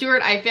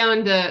Stuart, I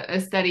found a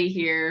study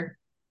here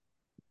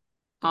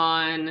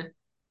on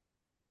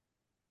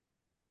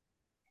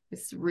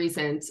this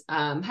recent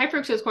high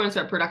fructose corn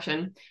syrup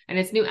production and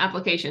its new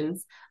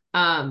applications.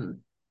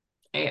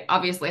 I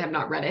obviously have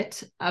not read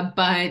it,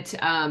 but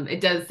it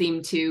does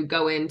seem to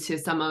go into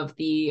some of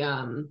the,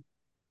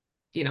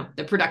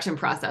 the production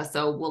process.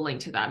 So we'll link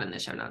to that in the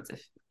show notes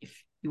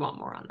if you want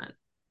more on that.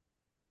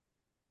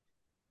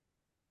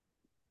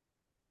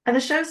 Are the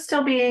shows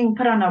still being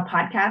put on a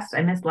podcast?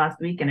 I missed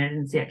last week and I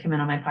didn't see it come in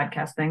on my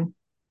podcast thing.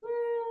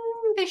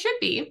 They should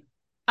be,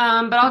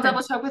 but I'll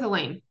double check with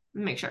Elaine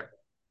and make sure.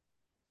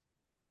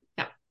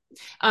 Yeah.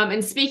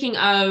 And speaking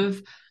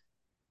of,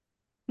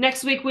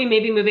 next week we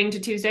may be moving to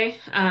Tuesday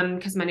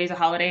because Monday's a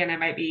holiday and I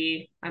might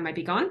be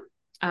gone.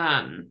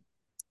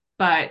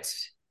 But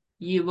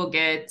you'll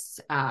get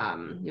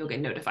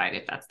notified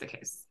if that's the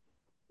case.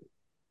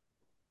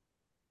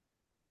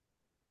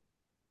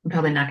 I'm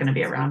probably not going to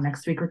be around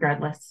next week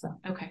regardless. So.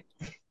 Okay.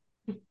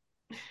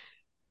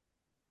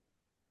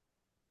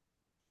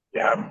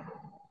 Yeah,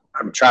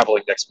 I'm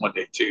traveling next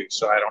Monday too,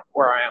 so I don't know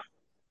where I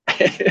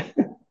am.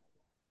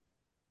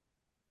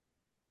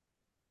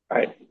 All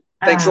right.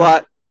 Thanks a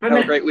lot. Have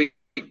a great week,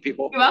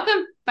 people. You're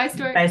welcome. Bye,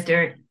 Stuart. Bye,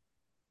 Stuart.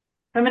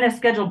 I'm going to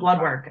schedule blood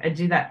work. I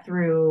do that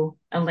through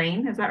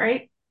Elaine. Is that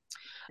right?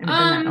 I haven't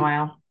done that in a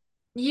while.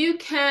 You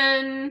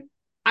can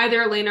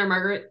either Elaine or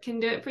Margaret can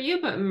do it for you,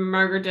 but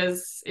Margaret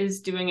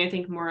is doing, I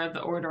think, more of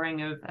the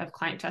ordering of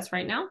client tests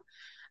right now.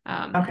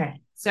 Okay.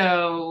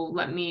 So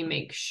let me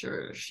make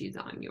sure she's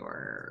on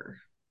your.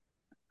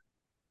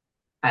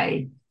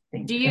 I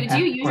think. Do you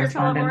use your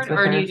Trello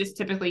or do you just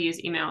typically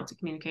use email to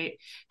communicate?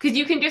 Because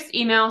you can just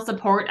email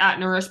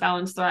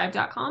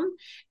support@nourishbalancethrive.com,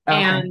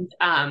 and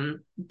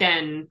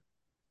then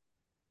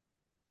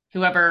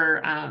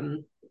whoever,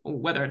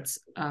 whether it's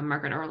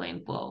Margaret or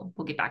Elaine, will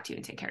get back to you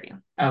and take care of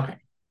you. Okay.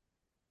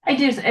 I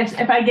do.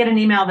 If I get an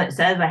email that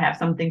says I have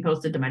something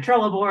posted to my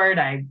Trello board,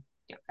 I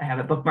have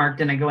it bookmarked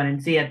and I go in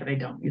and see it, but I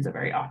don't use it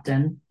very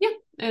often. Yeah,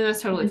 and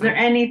that's totally. Is there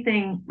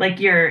anything like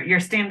your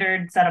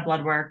standard set of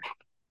blood work?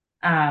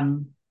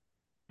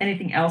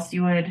 Anything else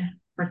you would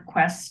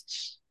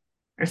request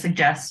or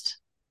suggest?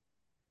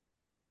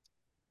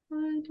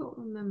 I don't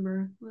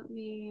remember. Let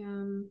me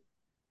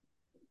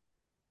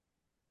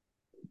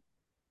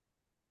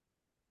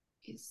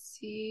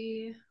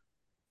see.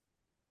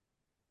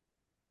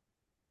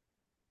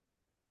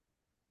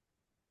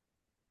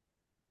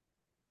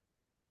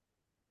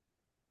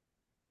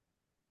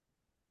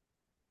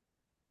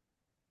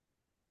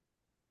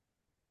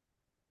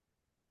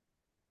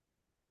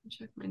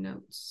 Check my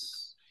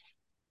notes.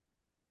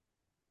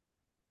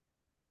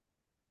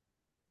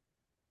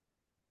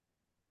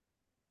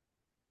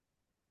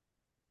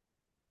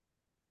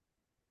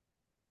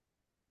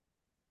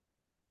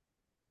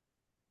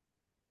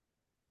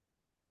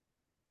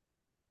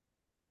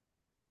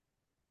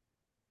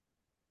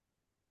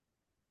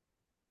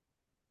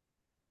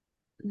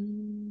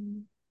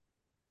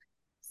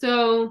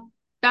 So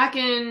back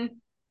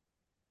when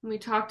we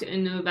talked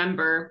in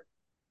November,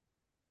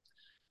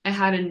 I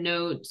had a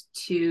note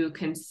to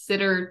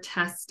consider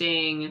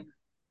testing.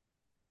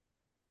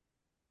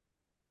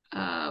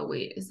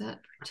 Wait, is that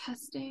for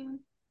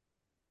testing?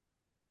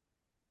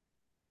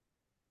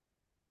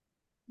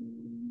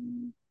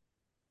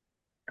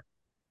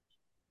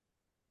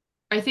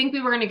 I think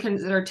we were going to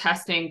consider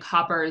testing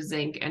copper,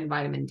 zinc, and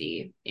vitamin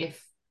D.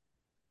 If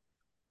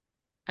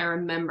I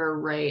remember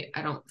right,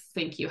 I don't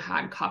think you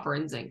had copper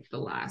and zinc the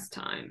last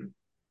time,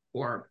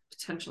 or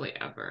potentially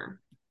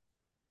ever.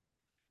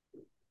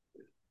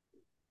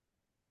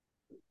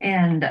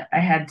 And I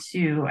had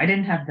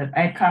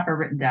copper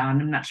written down.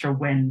 I'm not sure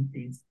when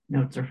these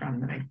notes are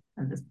from that I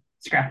have this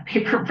scrap of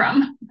paper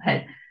from,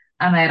 but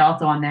I had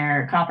also on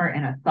there copper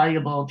and a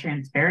soluble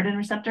transferrin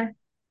receptor.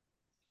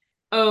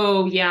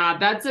 Oh yeah,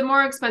 that's a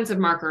more expensive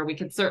marker. We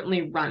could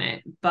certainly run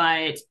it,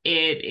 but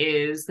it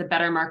is the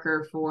better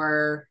marker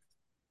for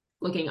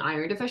looking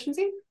iron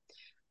deficiency.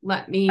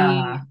 Let me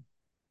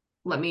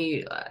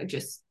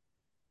just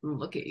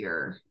look at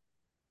your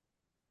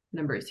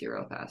numbers here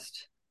real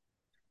fast.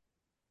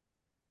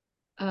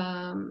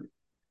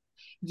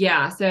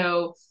 Yeah,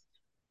 so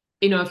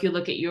if you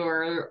look at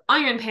your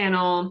iron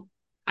panel,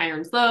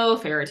 iron's low,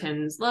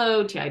 ferritin's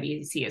low,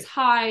 TIBC is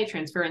high,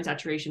 transferrin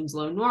saturation's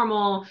low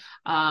normal,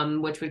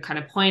 which would kind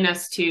of point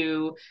us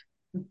to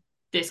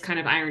this kind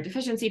of iron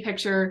deficiency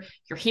picture.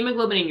 Your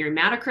hemoglobin and your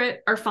hematocrit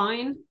are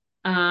fine,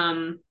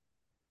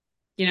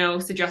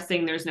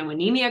 suggesting there's no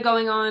anemia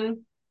going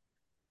on.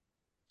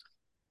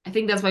 I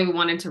think that's why we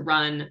wanted to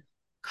run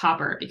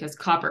copper, because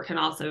copper can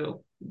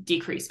also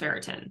decrease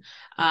ferritin.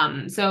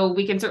 So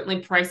we can certainly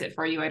price it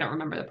for you. I don't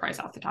remember the price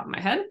off the top of my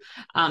head.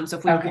 So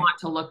if we want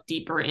to look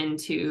deeper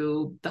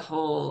into the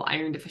whole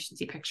iron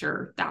deficiency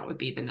picture, that would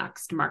be the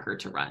next marker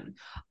to run.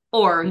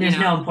 Or there's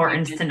no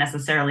importance to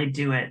necessarily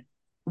do it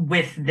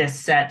with this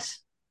set.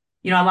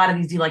 A lot of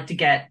these you like to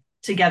get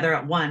together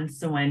at once.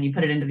 So when you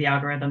put it into the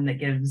algorithm that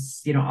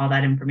gives, all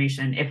that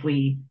information, if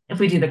we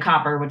do the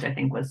copper, which I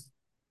think was,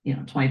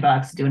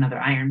 $20, do another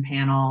iron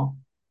panel,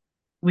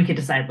 we could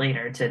decide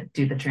later to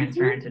do the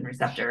transferrin and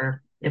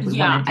receptor if we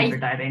wanted deeper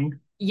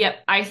diving.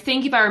 Yep. I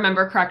think if I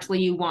remember correctly,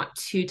 you want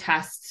to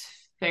test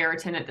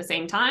ferritin at the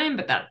same time,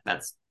 but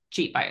that's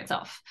cheap by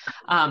itself.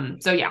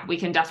 So yeah, we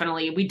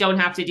don't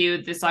have to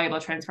do the soluble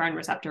transferrin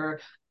receptor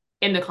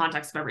in the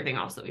context of everything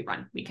else that we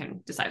run. We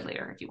can decide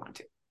later if you want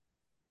to.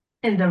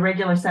 And the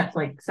regular set's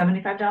like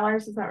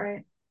 $75, is that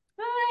right?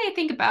 I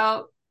think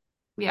about,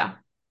 yeah.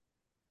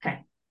 Okay.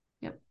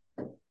 Yep.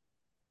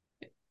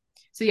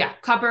 So yeah,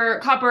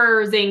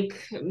 copper,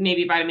 zinc,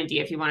 maybe vitamin D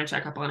if you want to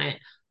check up on it.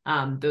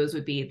 Those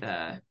would be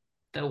the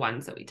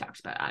ones that we talked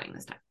about adding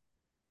this time.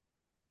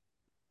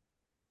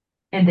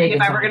 And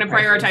if I were going to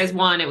prioritize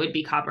one, it would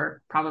be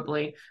copper,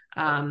 probably.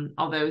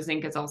 Although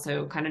zinc is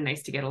also kind of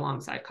nice to get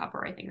alongside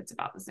copper. I think it's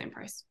about the same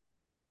price.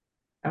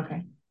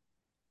 Okay.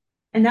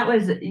 And that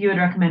was, you had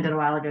recommended a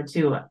while ago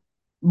too,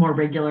 more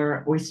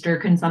regular oyster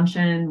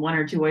consumption, 1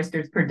 or 2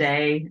 oysters per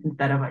day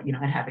instead of,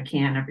 I'd have a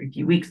can every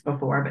few weeks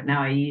before, but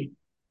now I eat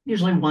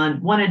usually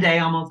one a day,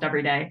 almost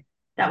every day.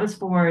 That was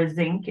for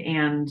zinc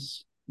and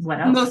what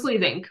else? Mostly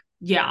zinc.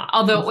 Yeah.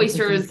 Although Mostly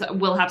oysters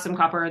will have some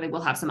copper, they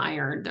will have some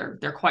iron.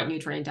 They're quite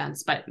nutrient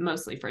dense, but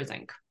mostly for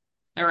zinc.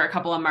 There were a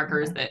couple of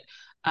markers that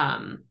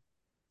kind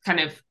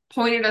of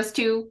pointed us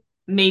to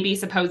maybe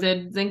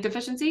supposed zinc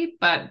deficiency,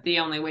 but the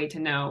only way to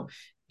know,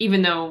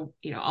 even though,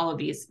 all of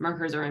these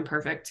markers are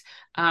imperfect,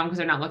 because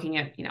they're not looking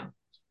at,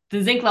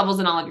 the zinc levels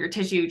in all of your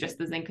tissue, just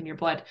the zinc in your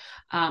blood.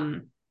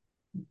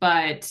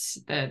 But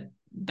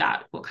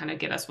that will kind of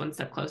get us one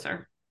step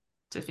closer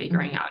to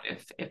figuring out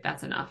if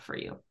that's enough for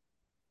you.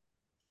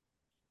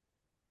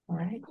 All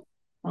right.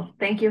 Well,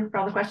 thank you for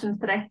all the questions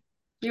today.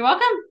 You're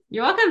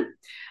welcome.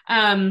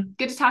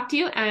 Good to talk to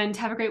you and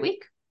have a great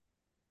week.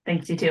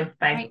 Thanks, you too.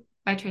 Bye. All right.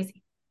 Bye, Tracy.